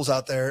some rules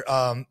out there.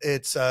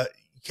 It's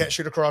you can't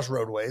shoot across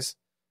roadways.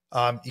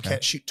 You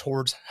can't shoot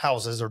towards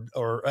houses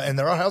and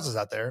there are houses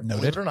out there,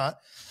 believe it or not.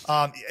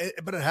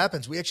 But it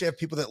happens. We actually have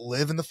people that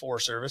live in the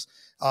Forest Service,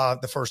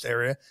 the first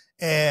area,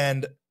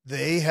 and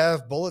they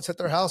have bullets hit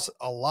their house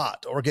a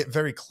lot or get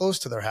very close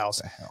to their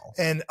house.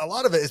 And a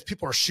lot of it is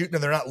people are shooting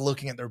and they're not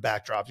looking at their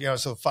backdrop,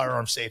 so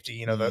firearm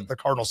safety, the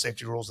cardinal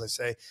safety rules, they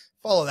say,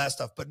 follow that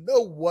stuff, but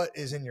know what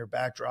is in your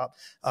backdrop.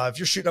 If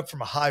you're shooting up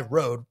from a high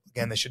road,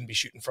 again, they shouldn't be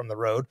shooting from the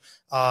road.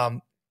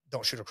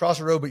 Don't shoot across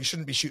the road, but you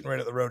shouldn't be shooting right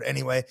at the road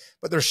anyway,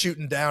 but they're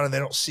shooting down and they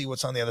don't see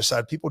what's on the other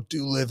side. People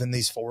do live in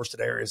these forested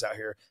areas out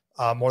here,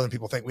 more than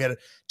people think. We had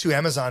 2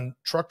 Amazon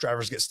truck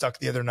drivers get stuck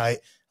the other night,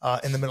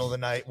 in the middle of the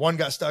night. One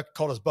got stuck,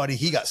 called his buddy.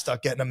 He got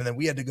stuck getting them. And then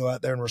we had to go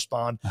out there and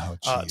respond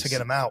to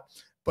get him out.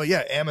 But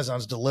yeah,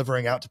 Amazon's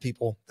delivering out to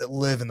people that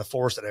live in the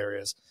forested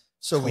areas.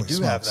 So we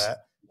do have that.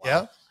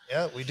 Wow.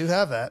 Yeah. We do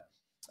have that.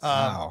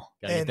 Wow.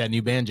 Gotta get that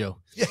new banjo.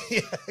 Yeah,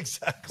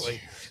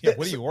 exactly. Yeah.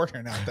 What are you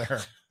ordering out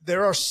there?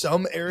 There are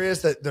some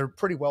areas that they're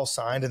pretty well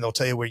signed and they'll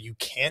tell you where you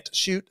can't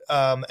shoot.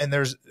 And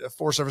there's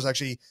Forest Service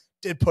actually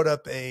did put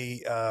up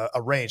a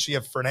range. So you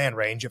have Fernand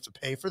range. You have to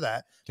pay for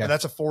that. Okay.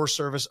 That's a Forest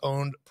Service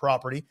owned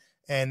property.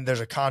 And there's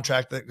a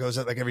contract that goes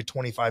out like every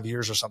 25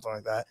 years or something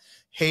like that.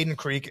 Hayden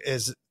Creek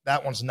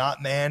that one's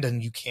not manned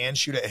and you can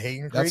shoot at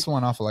Hayden Creek. That's the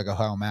one off of like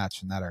Ohio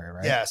Match in that area,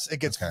 right? Yes.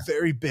 It gets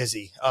very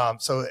busy.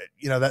 So,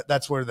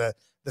 that's where the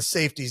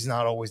safety's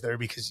not always there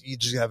because you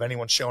just have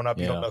anyone showing up.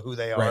 You don't know who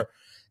they are. Right.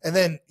 And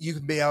then you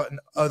can be out in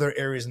other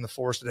areas in the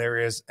forested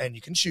areas and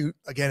you can shoot.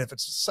 Again, if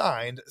it's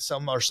signed,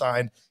 some are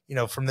signed,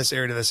 from this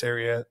area to this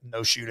area,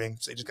 no shooting.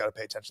 So you just got to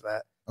pay attention to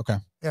that. Okay.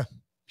 Yeah.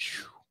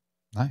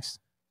 Nice.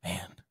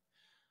 Man.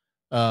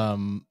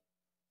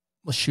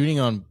 Well, shooting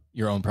on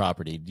your own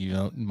property, do you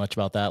know much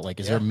about that? Like,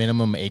 is there a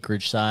minimum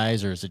acreage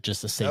size, or is it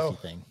just a safety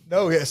thing?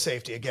 No, yeah,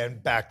 safety. Again,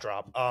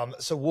 backdrop.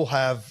 So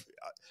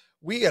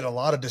we get a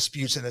lot of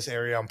disputes in this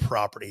area on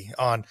property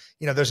on,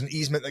 there's an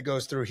easement that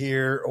goes through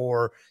here,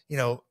 or,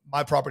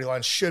 my property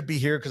line should be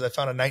here because I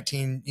found a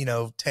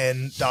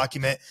 1910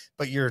 document,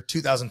 but your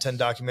 2010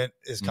 document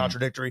is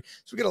contradictory.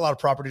 So we get a lot of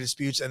property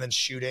disputes. And then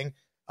shooting.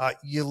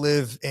 You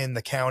live in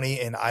the county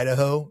in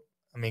Idaho.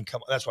 I mean,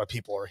 come on, that's why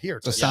people are here.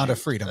 It's the sound of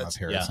freedom up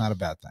here. It's not a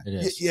bad thing.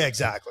 It is. Yeah,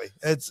 exactly.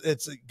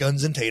 It's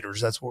guns and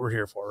taters. That's what we're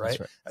here for, right?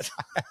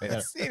 I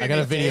got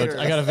a video.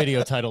 I got a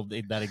video titled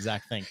that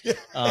exact thing.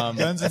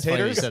 Guns and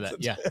taters. You said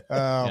that. Yeah.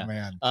 Oh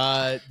man.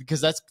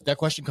 Because that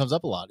question comes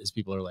up a lot. Is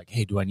people are like,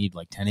 "Hey, do I need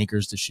like 10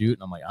 acres to shoot?"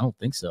 And I'm like, "I don't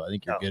think so. I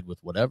think you're good with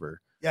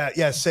whatever." Yeah.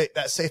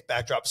 That safe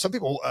backdrop. Some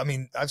people, I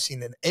mean, I've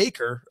seen an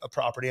acre of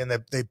property and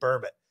they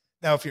berm it.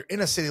 Now, if you're in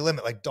a city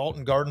limit, like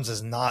Dalton Gardens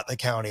is not the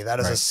county. That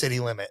is a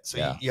city limit.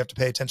 So you have to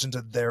pay attention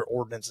to their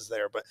ordinances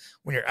there. But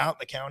when you're out in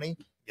the county,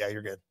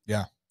 you're good.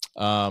 Yeah.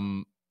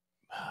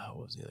 What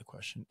was the other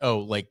question? Oh,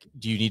 like,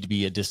 do you need to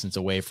be a distance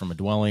away from a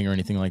dwelling or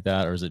anything like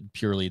that? Or is it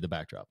purely the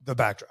backdrop? The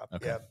backdrop.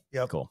 Okay.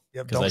 Yeah. Yep. Cool.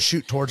 Yep. Don't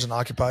shoot towards an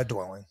occupied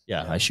dwelling.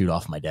 Yeah. I shoot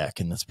off my deck,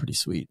 and that's pretty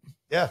sweet.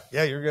 Yeah.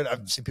 Yeah. You're good.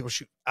 I've seen people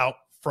shoot out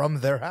from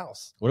their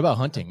house. What about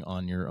hunting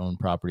on your own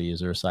property? Is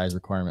there a size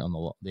requirement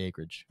on the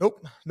acreage?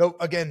 Nope.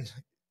 Again,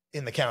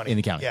 in the county.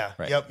 Yeah.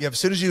 Right. Yep. As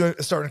soon as you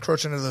start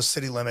encroaching into those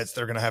city limits,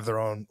 they're going to have their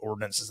own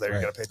ordinances there.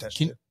 You got to pay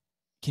attention to.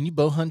 Can you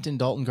bow hunt in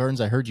Dalton Gardens?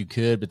 I heard you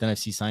could, but then I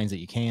see signs that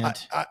you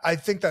can't. I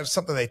think that's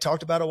something they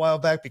talked about a while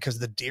back because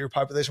the deer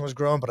population was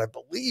growing, but I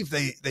believe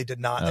they did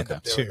not end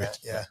up doing that.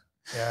 Yeah.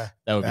 Yeah.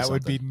 That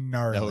would be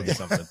gnarly. That would be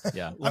something.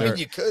 Yeah. I mean,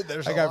 you could.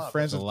 I got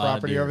friends with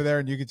property over there,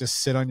 and you could just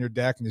sit on your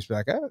deck and just be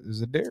like, "Oh,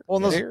 there's a deer." Well,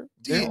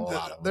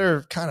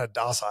 they're kind of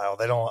docile.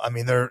 They don't. I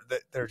mean, they're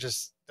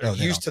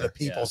used to the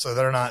people, so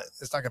they're not.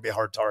 It's not going to be a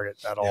hard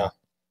target at all.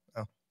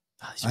 Oh.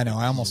 I know.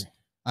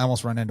 I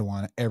almost run into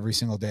one every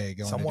single day.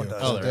 Someone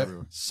does.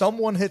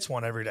 Someone hits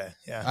one every day.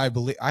 Yeah. I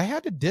believe I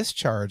had to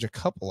discharge a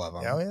couple of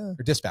them. Oh yeah.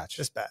 Or dispatch.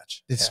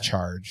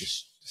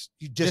 Discharge.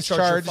 You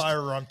discharge your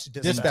firearm to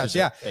dispatch.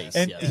 Yeah.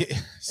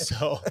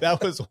 So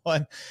that was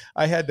one.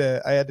 I had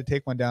to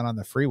take one down on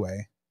the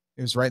freeway.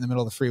 It was right in the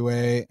middle of the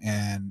freeway,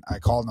 and I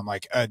called and I'm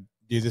like,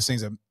 dude, this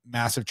thing's a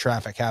massive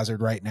traffic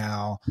hazard right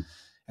now.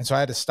 And so I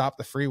had to stop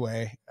the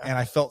freeway, and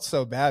I felt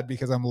so bad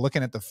because I'm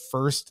looking at the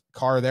first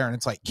car there, and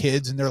it's like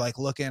kids, and they're like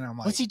looking. And I'm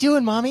like, "What's he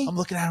doing, mommy?" I'm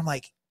looking at him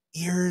like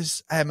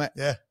ears. I have my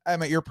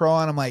ear pro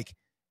on. I'm like,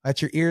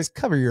 "That's your ears.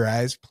 Cover your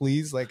eyes,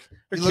 please." Like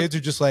the kids are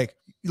just like,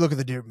 you look at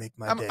the deer, make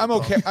my day. I'm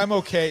okay. I'm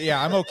okay.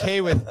 Yeah, I'm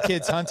okay with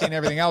kids hunting and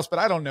everything else, but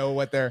I don't know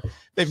what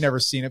they've never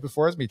seen it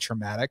before. It's gonna be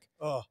traumatic.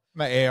 Oh,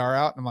 my AR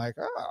out, and I'm like,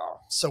 oh.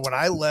 So when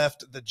I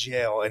left the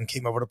jail and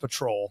came over to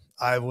patrol,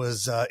 I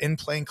was in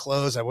plain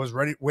clothes. I was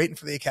waiting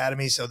for the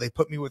academy. So they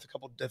put me with a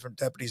couple of different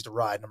deputies to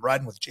ride. And I'm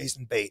riding with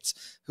Jason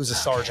Bates, who's a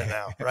sergeant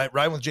now, right?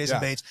 Riding with Jason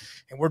Bates.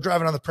 And we're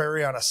driving on the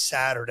prairie on a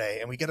Saturday,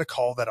 and we get a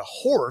call that a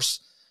horse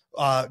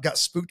got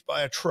spooked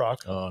by a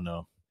truck. Oh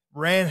no.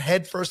 Ran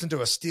headfirst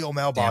into a steel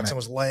mailbox and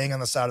was laying on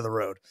the side of the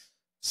road.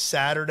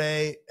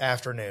 Saturday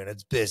afternoon.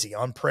 It's busy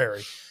on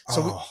prairie.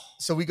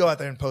 So we go out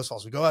there in Post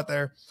Falls. We go out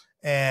there,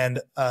 and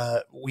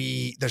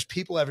there's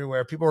people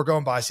everywhere. People are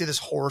going by. I see this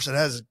horse. It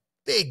has a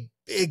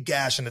big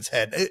gash in its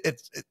head.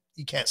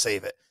 You can't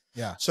save it.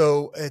 Yeah.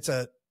 So it's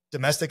a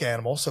domestic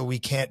animal, so we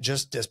can't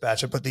just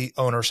dispatch it. But the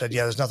owner said,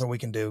 "Yeah, there's nothing we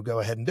can do. Go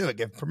ahead and do it.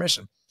 Give him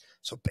permission."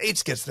 So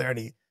Bates gets there, and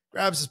he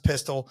grabs his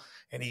pistol,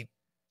 and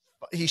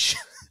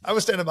I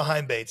was standing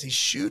behind Bates. He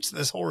shoots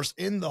this horse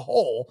in the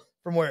hole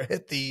from where it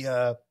hit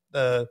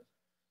the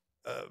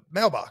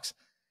mailbox,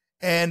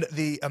 and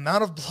the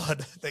amount of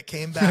blood that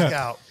came back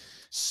out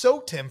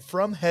soaked him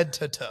from head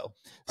to toe.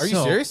 Are you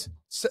serious?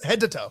 Head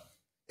to toe.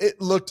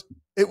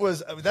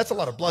 That's a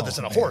lot of blood that's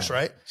in a horse,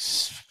 right?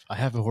 I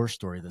have a horse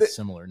story that's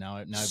similar. Now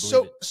I believe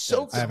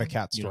it. I have a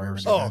cat story.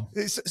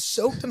 It's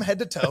soaked him head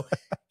to toe.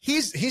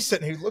 He's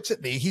sitting here. He looks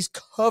at me. He's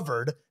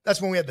covered.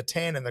 That's when we had the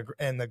tan and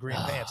the green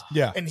pants.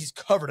 Yeah. And he's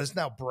covered. It's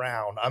now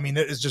brown. I mean,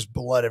 it is just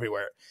blood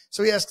everywhere.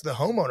 So he asked the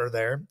homeowner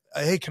there,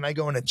 "Hey, can I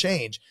go in and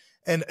change?"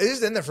 And it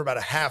is in there for about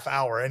a half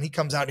hour. And he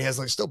comes out and he has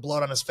like still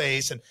blood on his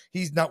face, and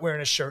he's not wearing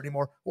his shirt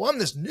anymore. Well, I'm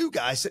this new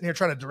guy sitting here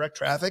trying to direct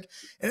traffic,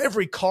 and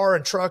every car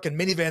and truck and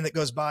minivan that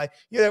goes by,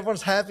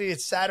 everyone's happy.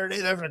 It's Saturday.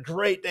 They're having a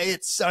great day.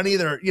 It's sunny.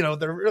 They're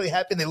really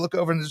happy. And they look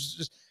over and there's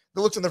just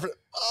the looks on their face.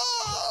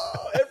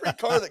 Oh, every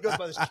car that goes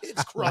by, this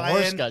kid's crying.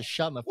 The horse got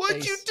shot in the face.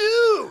 What'd you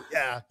do?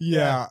 Yeah.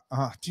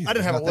 Dude, I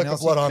didn't have a lick of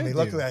blood on me.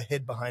 Luckily, I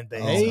hid behind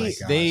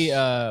Bates. Me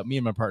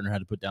and my partner had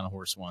to put down a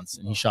horse once,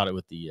 and he shot it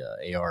with the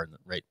AR in the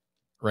right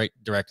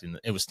direction.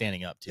 It was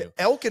standing up too.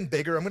 Elk and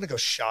bigger. I'm going to go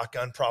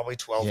shotgun, probably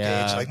 12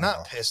 gauge, like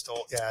not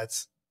pistol. Yeah,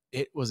 it's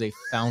it was a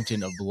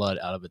fountain of blood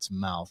out of its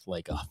mouth,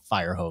 like a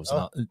fire hose.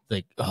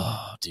 Like,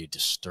 oh, dude,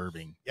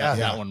 disturbing. Yeah,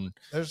 that one.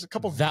 There's a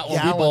couple. That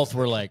one, we both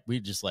were like, we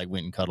just like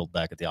went and cuddled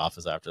back at the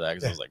office after that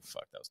because I was like,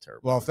 fuck, that was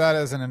terrible. Well, if that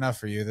isn't enough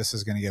for you, this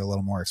is going to get a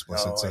little more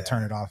explicit. So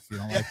turn it off if you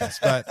don't like this.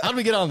 But how do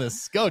we get on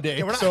this? Go, Dave.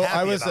 Yeah, so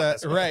I was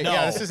right. No.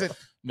 Yeah, this isn't.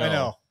 No. I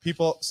know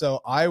people.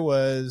 So I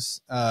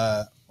was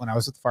when I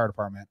was at the fire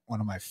department.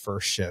 One of my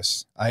first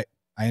shifts, I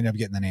ended up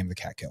getting the name of the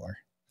cat killer.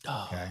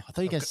 Oh, Okay. I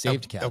thought you guys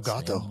saved cats.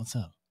 Gato. What's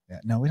up? Yeah,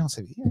 no, we don't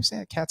say. You ever seen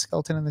a cat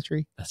skeleton in the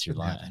tree? That's your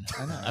line.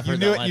 I know. I've You heard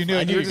knew that it. line. You knew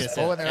I it. knew You were you just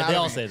guys pulling said it that. out They of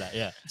all me. say that.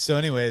 Yeah. So,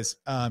 anyways,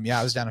 yeah,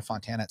 I was down in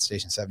Fontana at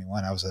Station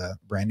 71. I was a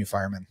brand new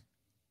fireman.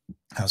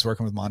 I was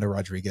working with Mondo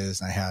Rodriguez,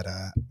 and I had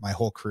my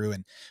whole crew,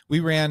 and we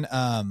ran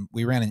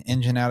an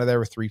engine out of there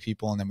with 3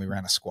 people, and then we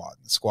ran a squad.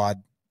 The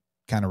squad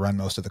kind of run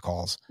most of the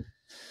calls.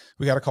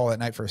 We got a call at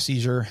night for a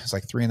seizure. It's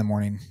like 3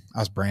 a.m. I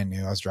was brand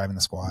new. I was driving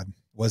the squad.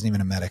 Wasn't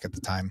even a medic at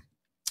the time,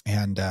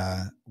 and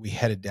we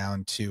headed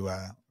down to.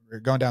 We were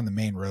going down the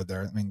main road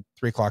there. I mean,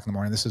 3 o'clock in the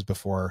morning. This was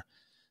before,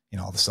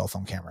 all the cell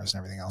phone cameras and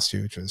everything else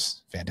too, which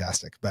was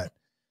fantastic. But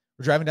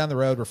we're driving down the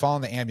road. We're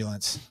following the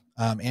ambulance.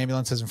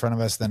 Ambulance is in front of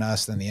us, then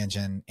us, then the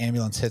engine.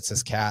 Ambulance hits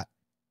this cat.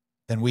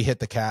 Then we hit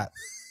the cat.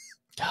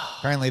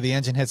 Apparently the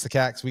engine hits the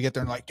cat because we get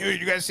there and like, dude,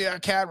 you guys see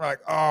that cat? And we're like,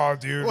 oh,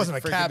 dude, It wasn't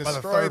a cat, but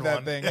the third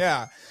one. thing.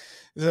 Yeah.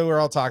 So we're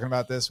all talking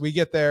about this. We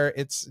get there.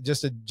 It's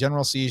just a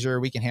general seizure.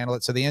 We can handle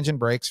it. So the engine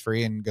breaks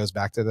free and goes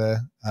back to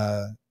the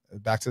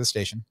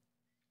station.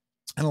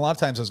 And a lot of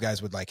times those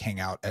guys would like hang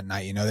out at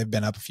night. They've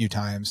been up a few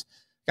times,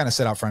 kind of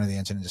sit out front of the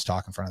engine and just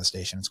talk in front of the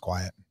station. It's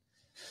quiet.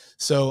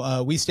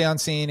 So we stay on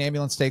scene.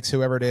 Ambulance takes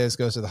whoever it is,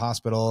 goes to the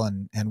hospital,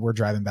 and we're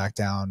driving back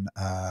down,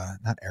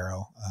 not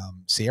Arrow,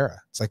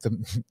 Sierra. It's like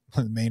one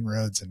of the main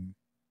roads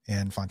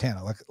in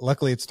Fontana.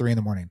 Luckily it's 3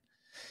 a.m.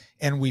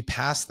 And we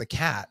pass the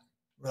cat.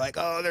 We're like,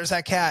 oh, there's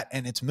that cat,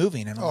 and it's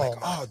moving. And I'm like,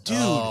 oh, dude.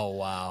 Oh,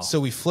 wow. So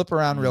we flip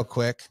around real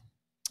quick.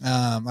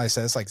 Like I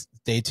said, it's like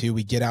day 2.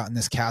 We get out, and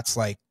this cat's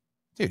like,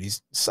 dude,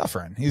 he's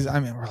suffering.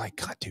 We're like,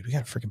 God, dude, we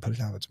got to freaking put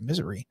it out of its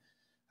misery.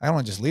 I don't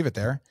want to just leave it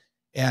there.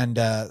 And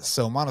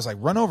so Mono's like,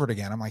 run over it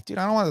again. I'm like, dude,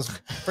 I don't want this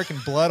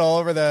freaking blood all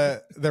over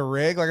the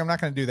rig. Like, I'm not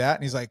going to do that.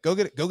 And he's like, go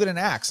get an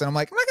axe. And I'm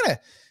like, I'm not going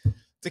to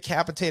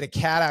decapitate a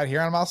cat out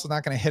here. I'm also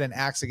not going to hit an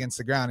axe against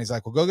the ground. He's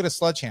like, well, go get a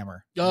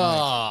sledgehammer.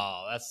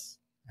 Oh, that's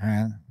all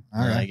right.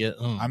 All right. I get.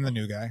 I'm the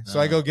new guy. So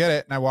I go get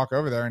it and I walk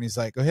over there and he's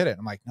like, go hit it.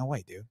 I'm like, no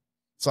way, dude.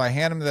 So I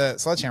hand him the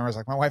sledgehammer. I was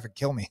like, my wife would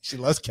kill me. She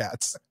loves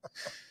cats.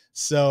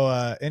 So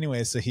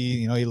anyway, so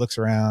he looks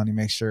around, he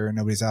makes sure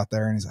nobody's out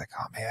there, and he's like,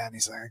 oh man,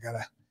 he's like,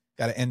 I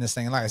gotta end this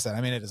thing. And like I said,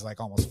 it is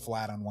like almost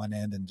flat on one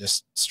end and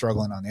just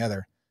struggling on the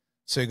other.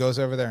 So he goes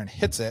over there and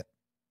hits it,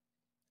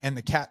 and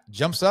the cat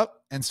jumps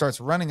up and starts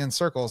running in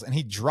circles, and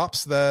he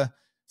drops the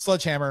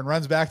sledgehammer and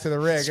runs back to the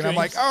rig. And I'm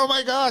like, oh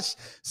my gosh.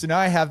 So now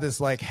I have this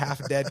like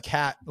half dead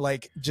cat,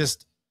 like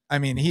just,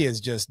 he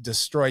is just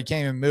destroyed,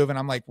 can't even move. And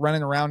I'm like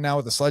running around now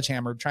with a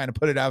sledgehammer trying to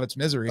put it out of its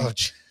misery. Oh,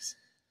 jeez.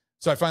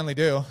 So I finally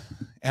do.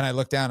 And I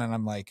look down and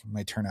I'm like,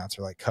 my turnouts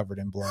are like covered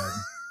in blood.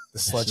 The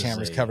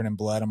sledgehammer is covered in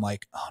blood. I'm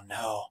like, oh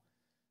no.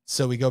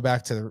 So we go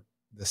back to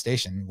the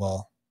station.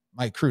 Well,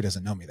 my crew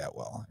doesn't know me that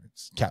well.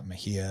 It's Captain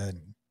Mejia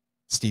and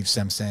Steve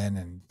Simpson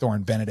and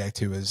Thorne Benedict,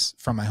 who is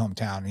from my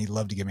hometown. And he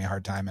loved to give me a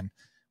hard time. And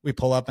we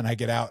pull up and I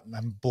get out and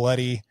I'm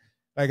bloody.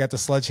 I got the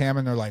sledgehammer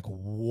and they're like,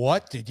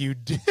 what did you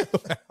do?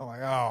 I'm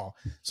like, oh.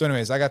 So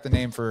anyways, I got the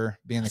name for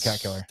being the cat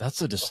killer.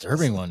 That's a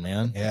disturbing one,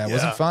 man. Yeah, it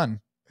wasn't fun.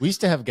 We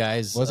used to have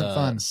guys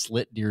fun.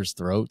 slit deer's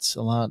throats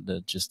a lot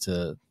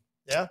to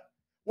yeah.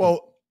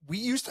 Well, we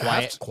used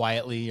to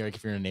quietly, like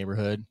if you're in a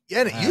neighborhood.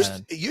 Yeah, and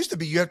it used to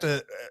be you have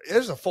to.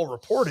 There's a full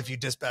report if you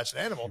dispatch an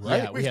animal.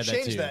 Right, We've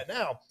changed that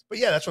now. But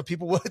yeah, that's what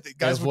people would. The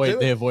guys would do.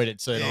 They avoid it,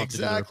 so they don't have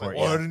exactly. to do the report.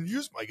 Well, Yeah. I didn't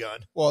use my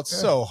gun. Well, it's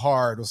so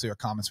hard. We'll see what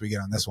comments we get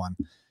on this one.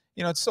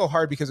 It's so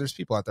hard because there's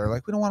people out there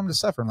like, we don't want them to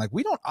suffer. I'm like,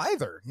 we don't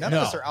either. None of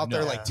us are out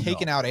there like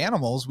taking out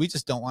animals. We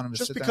just don't want them to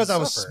just sit because there I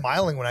and was suffer.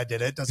 smiling when I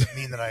did it doesn't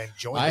mean that I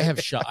enjoyed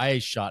it. I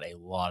shot a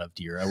lot of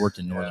deer. I worked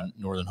in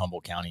northern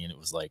Humboldt County, and it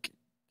was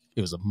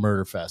a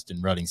murder fest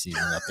in rutting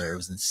season up there. It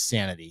was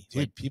insanity. Dude,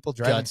 like, people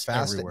driving guts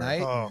fast everywhere. at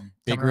night. Oh,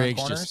 big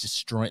rigs just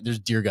destroying. There's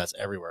deer guts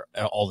everywhere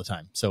all the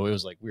time. So it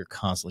was like we were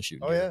constantly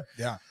shooting. oh deer.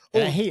 yeah.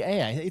 And I hate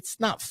AI. It's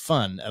not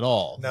fun at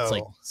all. No. It's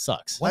like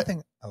sucks. One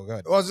thing. Oh,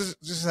 good. Well,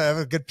 just have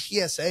a good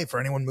PSA for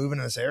anyone moving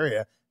in this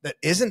area that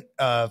isn't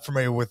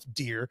familiar with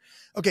deer.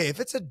 Okay,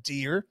 if it's a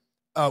deer,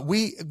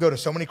 we go to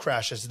so many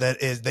crashes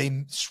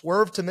they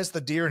swerve to miss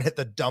the deer and hit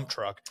the dump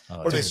truck,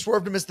 or they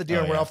swerve to miss the deer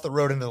and went off the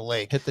road into the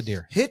lake. Hit the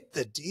deer. Hit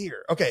the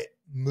deer. Okay,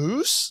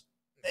 moose.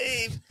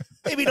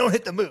 Maybe don't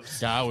hit the moose.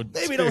 That would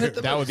maybe don't hit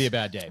the that moose. would be a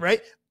bad day.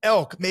 Right?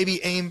 Elk,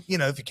 maybe aim.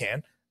 If you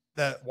can.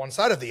 that one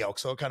side of the elk,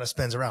 so it kind of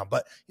spins around.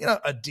 But you know,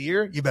 a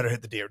deer, you better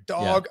hit the deer.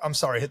 Dog, I'm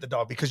sorry, hit the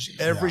dog, because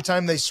every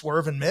time they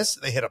swerve and miss,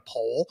 they hit a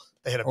pole,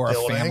 they hit a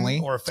building, a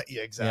family, or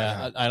yeah,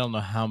 exactly. Yeah, I don't know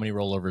how many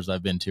rollovers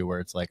I've been to where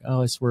it's like,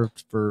 oh, I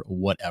swerved for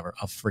whatever,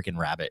 a freaking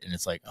rabbit, and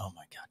it's like, oh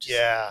my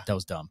god, that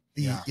was dumb.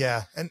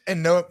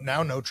 And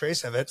no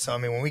trace of it. So I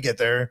mean, when we get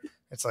there,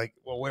 it's like,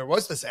 well, where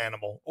was this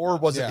animal, or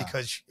was it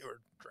because you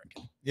were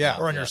drinking?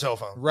 Or on your cell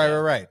phone?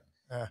 Right.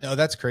 No,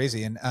 that's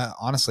crazy. And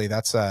honestly,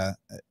 that's a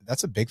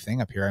big thing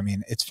up here. I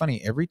mean, it's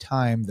funny. Every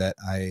time that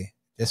I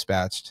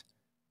dispatched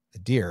a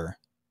deer,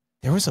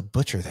 there was a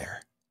butcher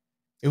there.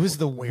 It was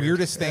the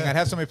weirdest thing. I'd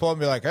have somebody pull up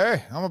and be like,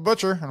 hey, I'm a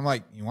butcher. And I'm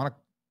like, you want to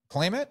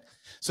claim it?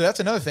 So that's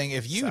another thing.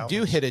 If you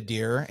do hit a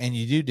deer and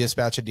you do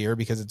dispatch a deer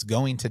because it's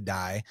going to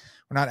die,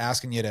 we're not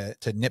asking you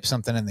to nip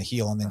something in the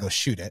heel and then go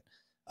shoot it.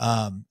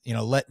 You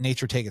know, let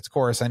nature take its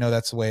course. I know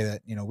that's the way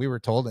that, you know, we were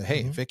told that, hey,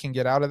 if it can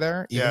get out of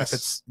there, even if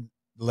it's,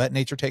 let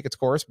nature take its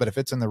course. But if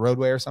it's in the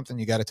roadway or something,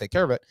 you got to take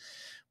care of it.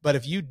 But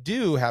if you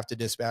do have to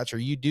dispatch, or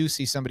you do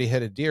see somebody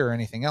hit a deer or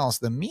anything else,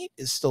 the meat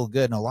is still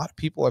good. And a lot of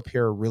people up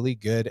here are really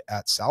good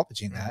at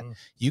salvaging that.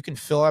 You can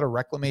fill out a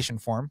reclamation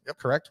form.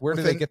 Correct. Where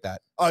do they get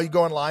that? You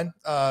go online.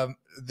 I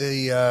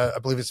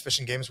believe it's Fish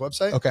and Game's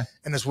website. Okay.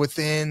 And it's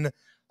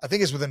I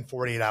think it's within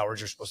 48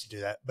 hours you're supposed to do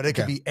that, but it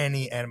could be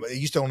any animal. It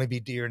used to only be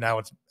deer. Now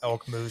it's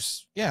elk,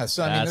 moose. Yeah.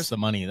 So I mean, that's the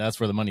money.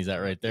 That's where the money's at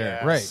right there.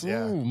 Yeah, right.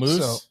 Yeah. Ooh,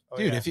 moose. So,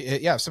 dude,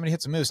 if somebody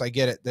hits a moose, I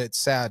get it. That's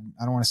sad.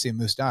 I don't want to see a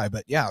moose die,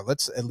 but yeah,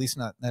 let's at least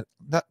not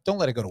don't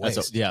let it go to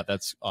waste.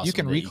 That's awesome. You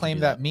can reclaim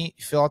that meat,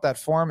 fill out that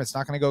form. It's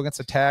not going to go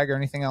against a tag or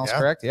anything else.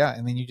 Correct. Yeah.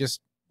 And then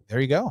there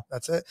you go.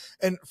 That's it.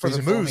 And for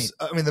the moose,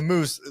 I mean, the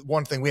moose,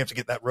 one thing, we have to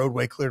get that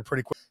roadway cleared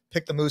pretty quick.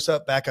 Pick the moose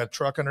up, back a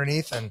truck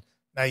underneath, and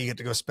now you get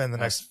to go spend the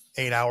next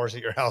 8 hours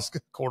at your house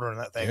quartering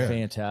that thing. Yeah.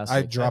 Fantastic.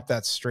 I dropped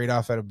that straight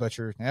off at a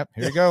butcher. Yep.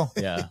 Here you go.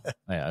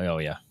 Oh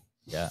yeah.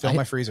 Fill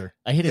my freezer.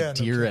 I hit a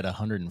deer at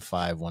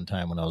 105 one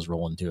time when I was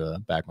rolling to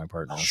back my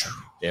partner.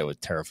 It was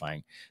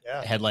terrifying.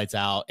 Yeah. Headlights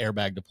out,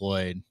 airbag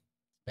deployed.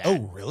 Bad.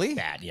 Oh, really?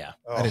 Bad. Yeah.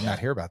 I did not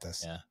hear about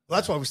this. Yeah. Well,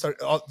 that's why we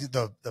started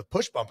the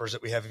push bumpers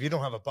that we have. If you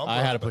don't have a bumper,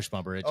 I had a push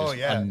bumper. It just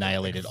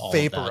annihilated all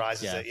vaporizes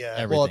of that. it. Yeah.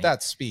 Everything. Well, at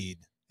that speed.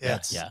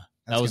 That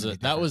was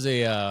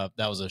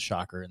a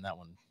shocker, and that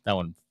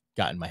one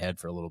got in my head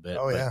for a little bit.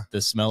 Oh yeah.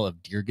 The smell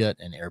of deer gut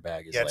and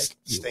airbag is like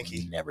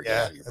stinky. Never get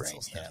out of your brain.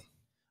 Yeah.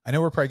 I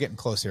know we're probably getting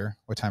close here.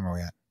 What time are we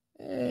at?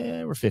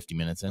 We're 50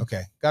 minutes in.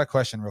 Okay. Got a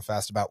question real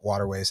fast about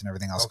waterways and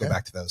everything else. Go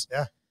back to those.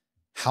 Yeah.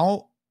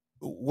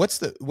 What's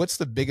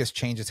the biggest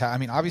change? I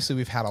mean, obviously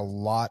we've had a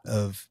lot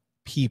of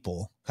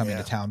people coming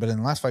to town, but in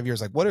the last 5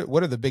 years, like what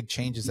are the big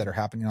changes that are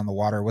happening on the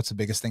water? What's the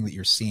biggest thing that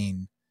you're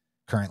seeing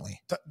currently?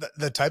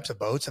 The types of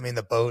boats. I mean,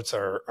 the boats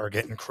are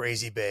getting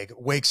crazy big.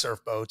 Wake surf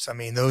boats. I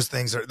mean, those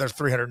things they're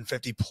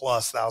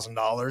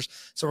 $350,000+.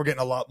 So we're getting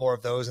a lot more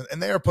of those,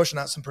 and they are pushing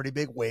out some pretty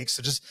big wakes.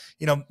 So just,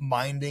 you know,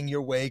 minding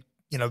your wake,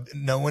 you know,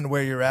 knowing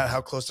where you're at,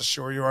 how close to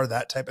shore you are,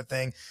 that type of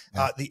thing.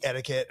 The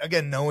etiquette,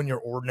 again, knowing your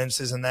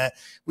ordinances and that.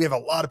 We have a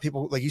lot of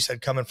people, like you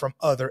said, coming from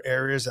other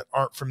areas that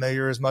aren't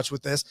familiar as much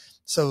with this.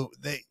 So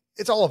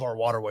it's all of our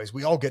waterways.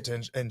 We all get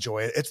to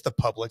enjoy it. It's the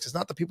publics. It's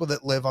not the people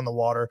that live on the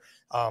water.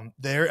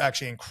 They're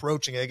actually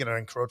encroaching. They get an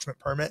encroachment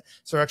permit.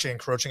 So they're actually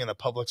encroaching in the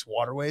public's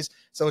waterways.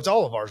 So it's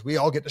all of ours. We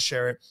all get to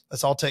share it.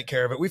 Let's all take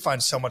care of it. We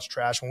find so much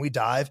trash when we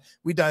dive.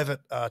 We dive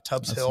at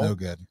Tubbs Hill. No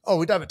good. Oh,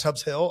 we dive at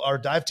Tubbs Hill. Our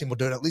dive team will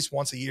do it at least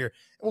once a year.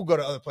 And we'll go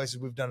to other places.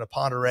 We've done a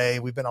Ponderay.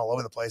 We've been all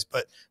over the place,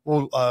 but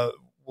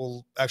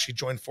we'll actually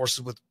join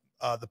forces with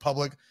the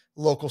public,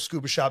 local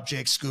scuba shop,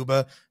 Jake's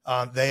Scuba.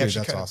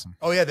 That's awesome.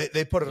 Oh yeah,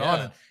 they put it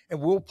on, and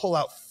we'll pull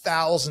out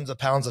thousands of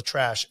pounds of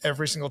trash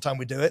every single time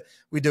we do it.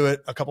 We do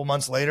it a couple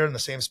months later in the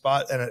same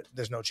spot, and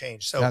there's no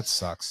change. So that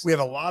sucks. We have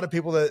a lot of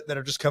people that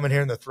are just coming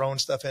here and they're throwing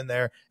stuff in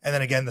there. And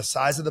then again, the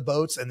size of the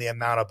boats and the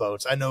amount of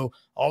boats. I know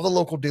all the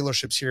local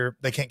dealerships here,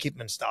 they can't keep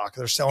them in stock.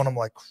 They're selling them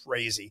like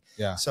crazy.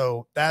 Yeah.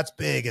 So that's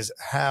big, is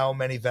how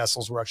many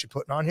vessels we're actually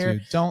putting on here.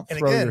 Dude, don't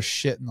throw your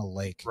shit in the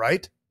lake.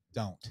 Right?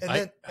 Don't.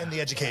 And the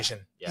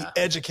education. The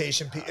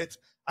education.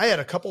 I had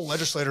a couple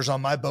legislators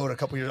on my boat a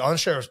couple years, on the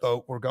sheriff's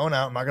boat. We're going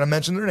out. I'm not going to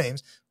mention their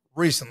names.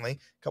 Recently,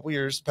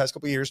 past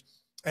couple years.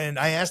 And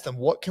I asked them,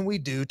 what can we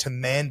do to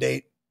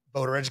mandate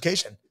boater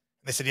education? And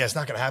they said, it's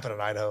not going to happen in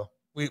Idaho.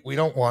 We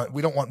don't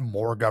want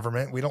more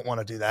government. We don't want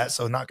to do that.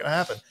 So not going to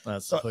happen.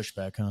 That's the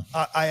pushback,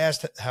 huh? I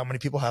asked how many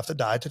people have to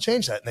die to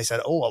change that. And they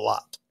said, a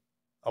lot.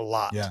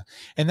 Yeah.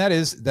 And that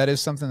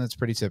is something that's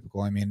pretty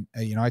typical. I mean,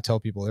 you know, I tell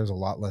people there's a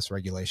lot less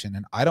regulation,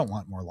 and I don't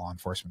want more law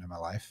enforcement in my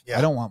life.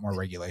 I don't want more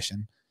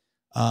regulation.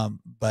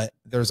 But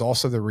there's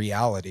also the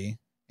reality.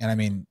 And I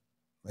mean,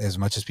 as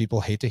much as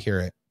people hate to hear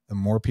it, the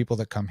more people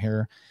that come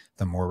here,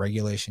 the more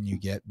regulation you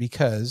get,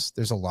 because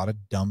there's a lot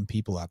of dumb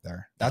people out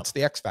there. That's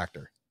the X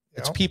factor.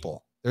 It's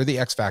people. They're the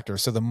X factor.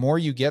 So the more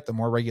you get, the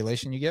more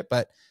regulation you get.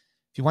 But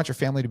if you want your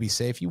family to be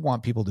safe, you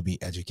want people to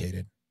be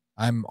educated.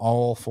 I'm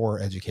all for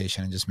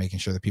education and just making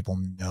sure that people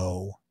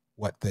know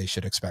what they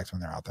should expect when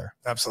they're out there.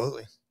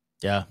 Absolutely.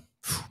 Yeah.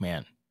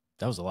 Man,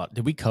 that was a lot.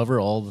 Did we cover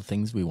all the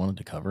things we wanted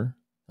to cover?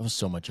 That was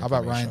so much. How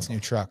about Ryan's new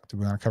truck? Do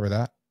we want to cover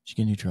that? Did you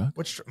get a new truck?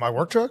 Which my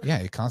work truck? Yeah,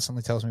 he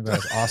constantly tells me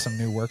about his awesome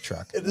new work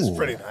truck. It is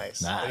pretty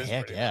nice. Nah,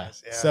 heck yeah.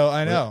 Nice. Yeah. So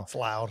I know It's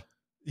loud.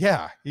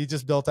 Yeah, he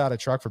just built out a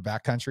truck for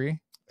backcountry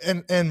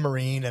and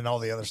marine and all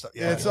the other stuff.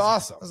 Yeah, it's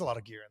awesome. There's a lot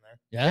of gear in there.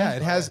 Yeah,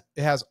 it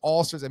has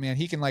all sorts. I mean,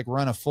 he can like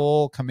run a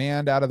full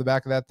command out of the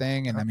back of that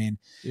thing, and I mean,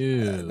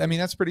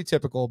 that's pretty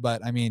typical.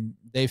 But I mean,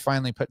 they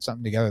finally put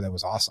something together that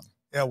was awesome.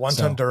 Yeah, 1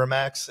 ton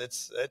Duramax.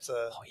 It's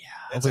a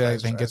hopefully I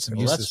can get some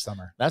use this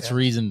summer. That's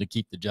reason to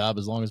keep the job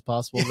as long as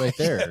possible, right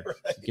there.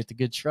 Right. Get the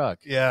good truck.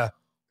 Yeah.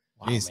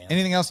 Wow,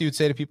 anything else you would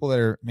say to people that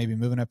are maybe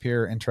moving up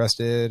here,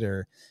 interested,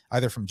 or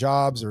either from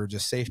jobs or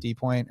just safety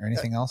point or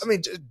anything else? I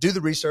mean, do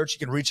the research. You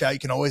can reach out. You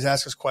can always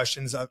ask us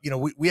questions.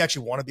 We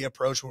actually want to be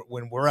approached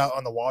when we're out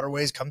on the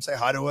waterways. Come say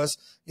hi to us.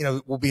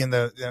 We'll be in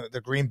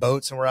the green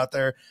boats and we're out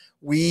there.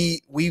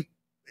 There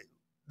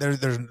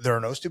are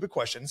no stupid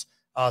questions.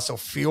 So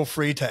feel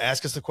free to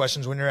ask us the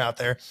questions when you're out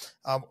there.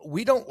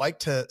 We don't like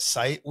to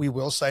cite. We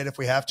will cite if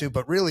we have to,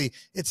 but really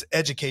it's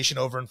education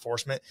over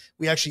enforcement.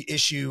 We actually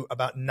issue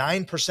about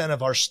 9%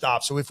 of our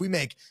stops. So if we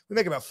make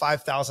about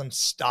 5,000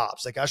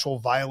 stops, like actual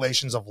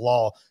violations of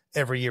law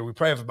every year, we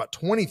probably have about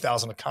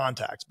 20,000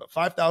 contacts, but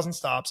 5,000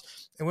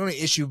 stops, and we only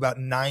issue about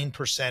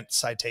 9%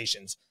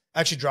 citations.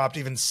 Actually dropped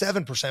even 7%.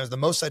 It was the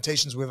most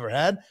citations we've ever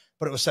had,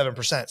 but it was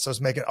 7%. So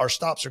it's making our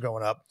stops are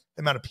going up.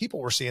 The amount of people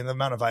we're seeing, the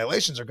amount of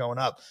violations are going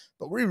up,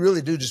 but we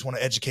really do just want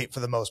to educate for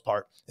the most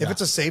part. If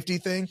it's a safety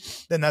thing,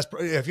 then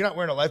if you're not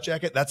wearing a life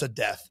jacket, that's a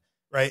death,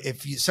 right?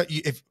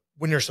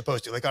 When you're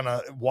supposed to, like on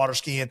a water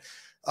skiing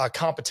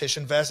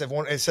competition vest, if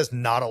it says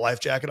not a life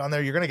jacket on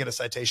there, you're going to get a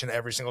citation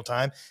every single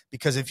time,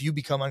 because if you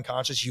become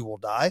unconscious, you will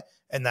die.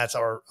 And that's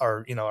our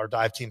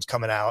dive teams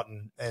coming out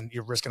and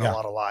you're risking a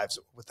lot of lives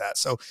with that.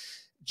 So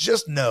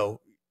just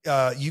know,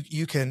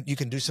 you can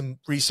do some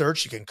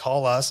research. You can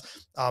call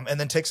us, and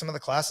then take some of the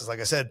classes.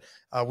 Like I said,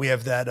 we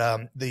have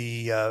that,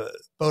 the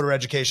boater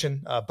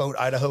education, Boat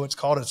Idaho, it's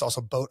called. It's also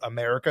Boat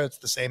America. It's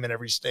the same in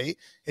every state.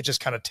 It just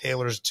kind of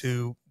tailors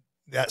to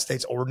that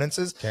state's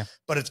ordinances,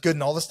 but it's good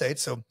in all the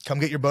states. So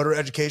come get your boater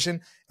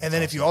education. And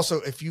then if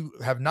you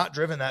have not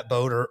driven that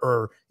boat,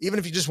 or even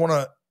if you just want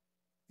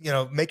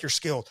to, make your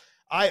skill,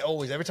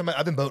 every time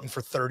I've been boating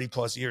for 30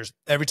 plus years,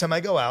 every time I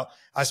go out,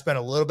 I spend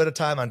a little bit of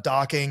time on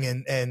docking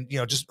and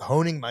just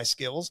honing my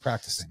skills,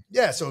 practicing.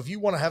 Yeah. So if you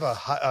want to have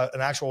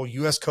an actual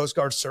U.S. Coast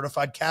Guard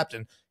certified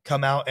captain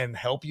come out and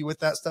help you with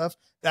that stuff,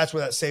 that's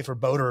where that Safer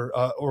Boater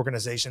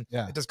organization.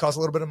 Yeah. It does cost a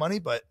little bit of money,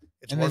 but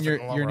it's worth it in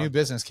the long your run. new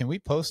business. Can we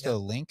post a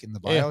link in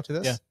the bio to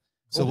this? Yeah.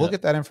 So We'll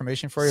get that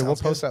information for you. We'll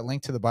post good. that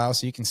link to the bio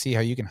so you can see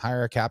how you can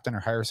hire a captain or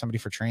hire somebody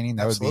for training.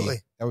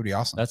 That would be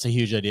awesome. That's a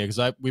huge idea,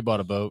 because we bought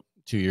a boat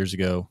 2 years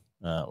ago.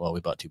 We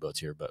bought 2 boats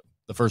here, but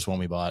the first one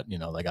we bought, they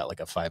got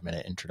like a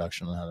 5-minute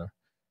introduction on how to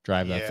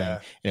drive that thing.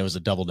 And it was a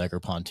double-decker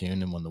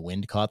pontoon. And when the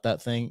wind caught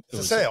that thing, it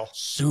was a sail.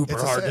 Super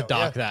hard to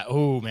dock that.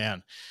 Oh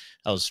man,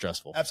 that was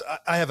stressful.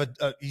 I have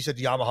you said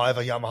Yamaha. I have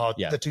a Yamaha,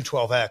 the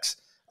 212X.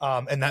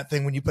 And that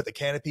thing, when you put the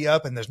canopy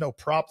up and there's no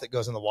prop that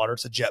goes in the water,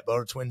 it's a jet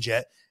boat or twin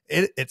jet.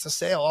 It's a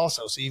sail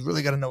also. So you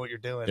really got to know what you're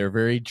doing. They're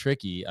very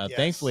tricky.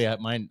 Thankfully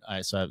my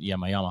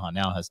Yamaha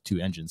now has 2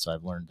 engines. So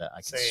I've learned that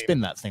I can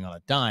spin that thing on a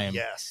dime.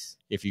 Yes.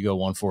 If you go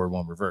 1 forward,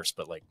 1 reverse,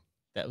 but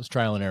that was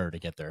trial and error to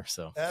get there.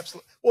 So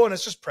absolutely. Well, and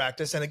it's just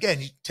practice. And again,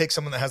 you take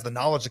someone that has the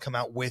knowledge to come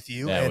out with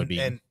you. That would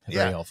be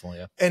very helpful.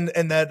 Yeah. And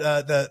that,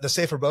 the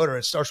Safer Boater,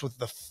 it starts with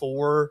the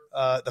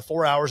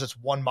 4 hours. It's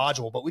 1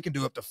 module, but we can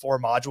do up to 4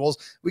 modules.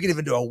 We can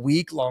even do a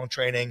week-long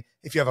training.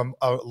 If you have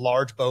a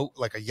large boat,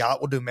 like a yacht,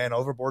 we'll do man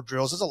overboard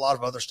drills. There's a lot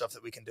of other stuff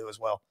that we can do as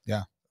well.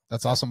 Yeah.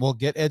 That's awesome. We'll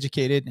get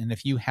educated. And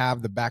if you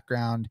have the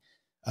background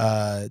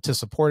to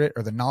support it,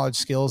 or the knowledge,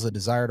 skills, the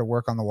desire to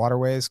work on the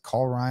waterways,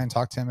 call Ryan,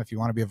 talk to him. If you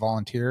want to be a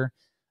volunteer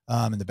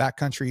in the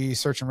backcountry,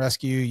 search and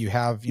rescue, you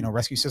have,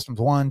 rescue systems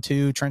 1,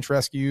 2, trench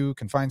rescue,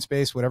 confined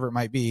space, whatever it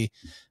might be.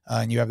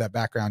 And you have that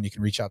background, you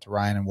can reach out to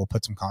Ryan and we'll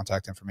put some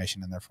contact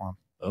information in there for him.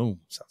 Oh,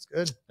 sounds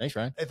good. Thanks,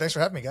 Ryan. Hey, thanks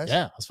for having me, guys.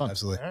 Yeah, that's fun.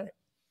 Absolutely. All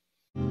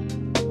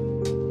right.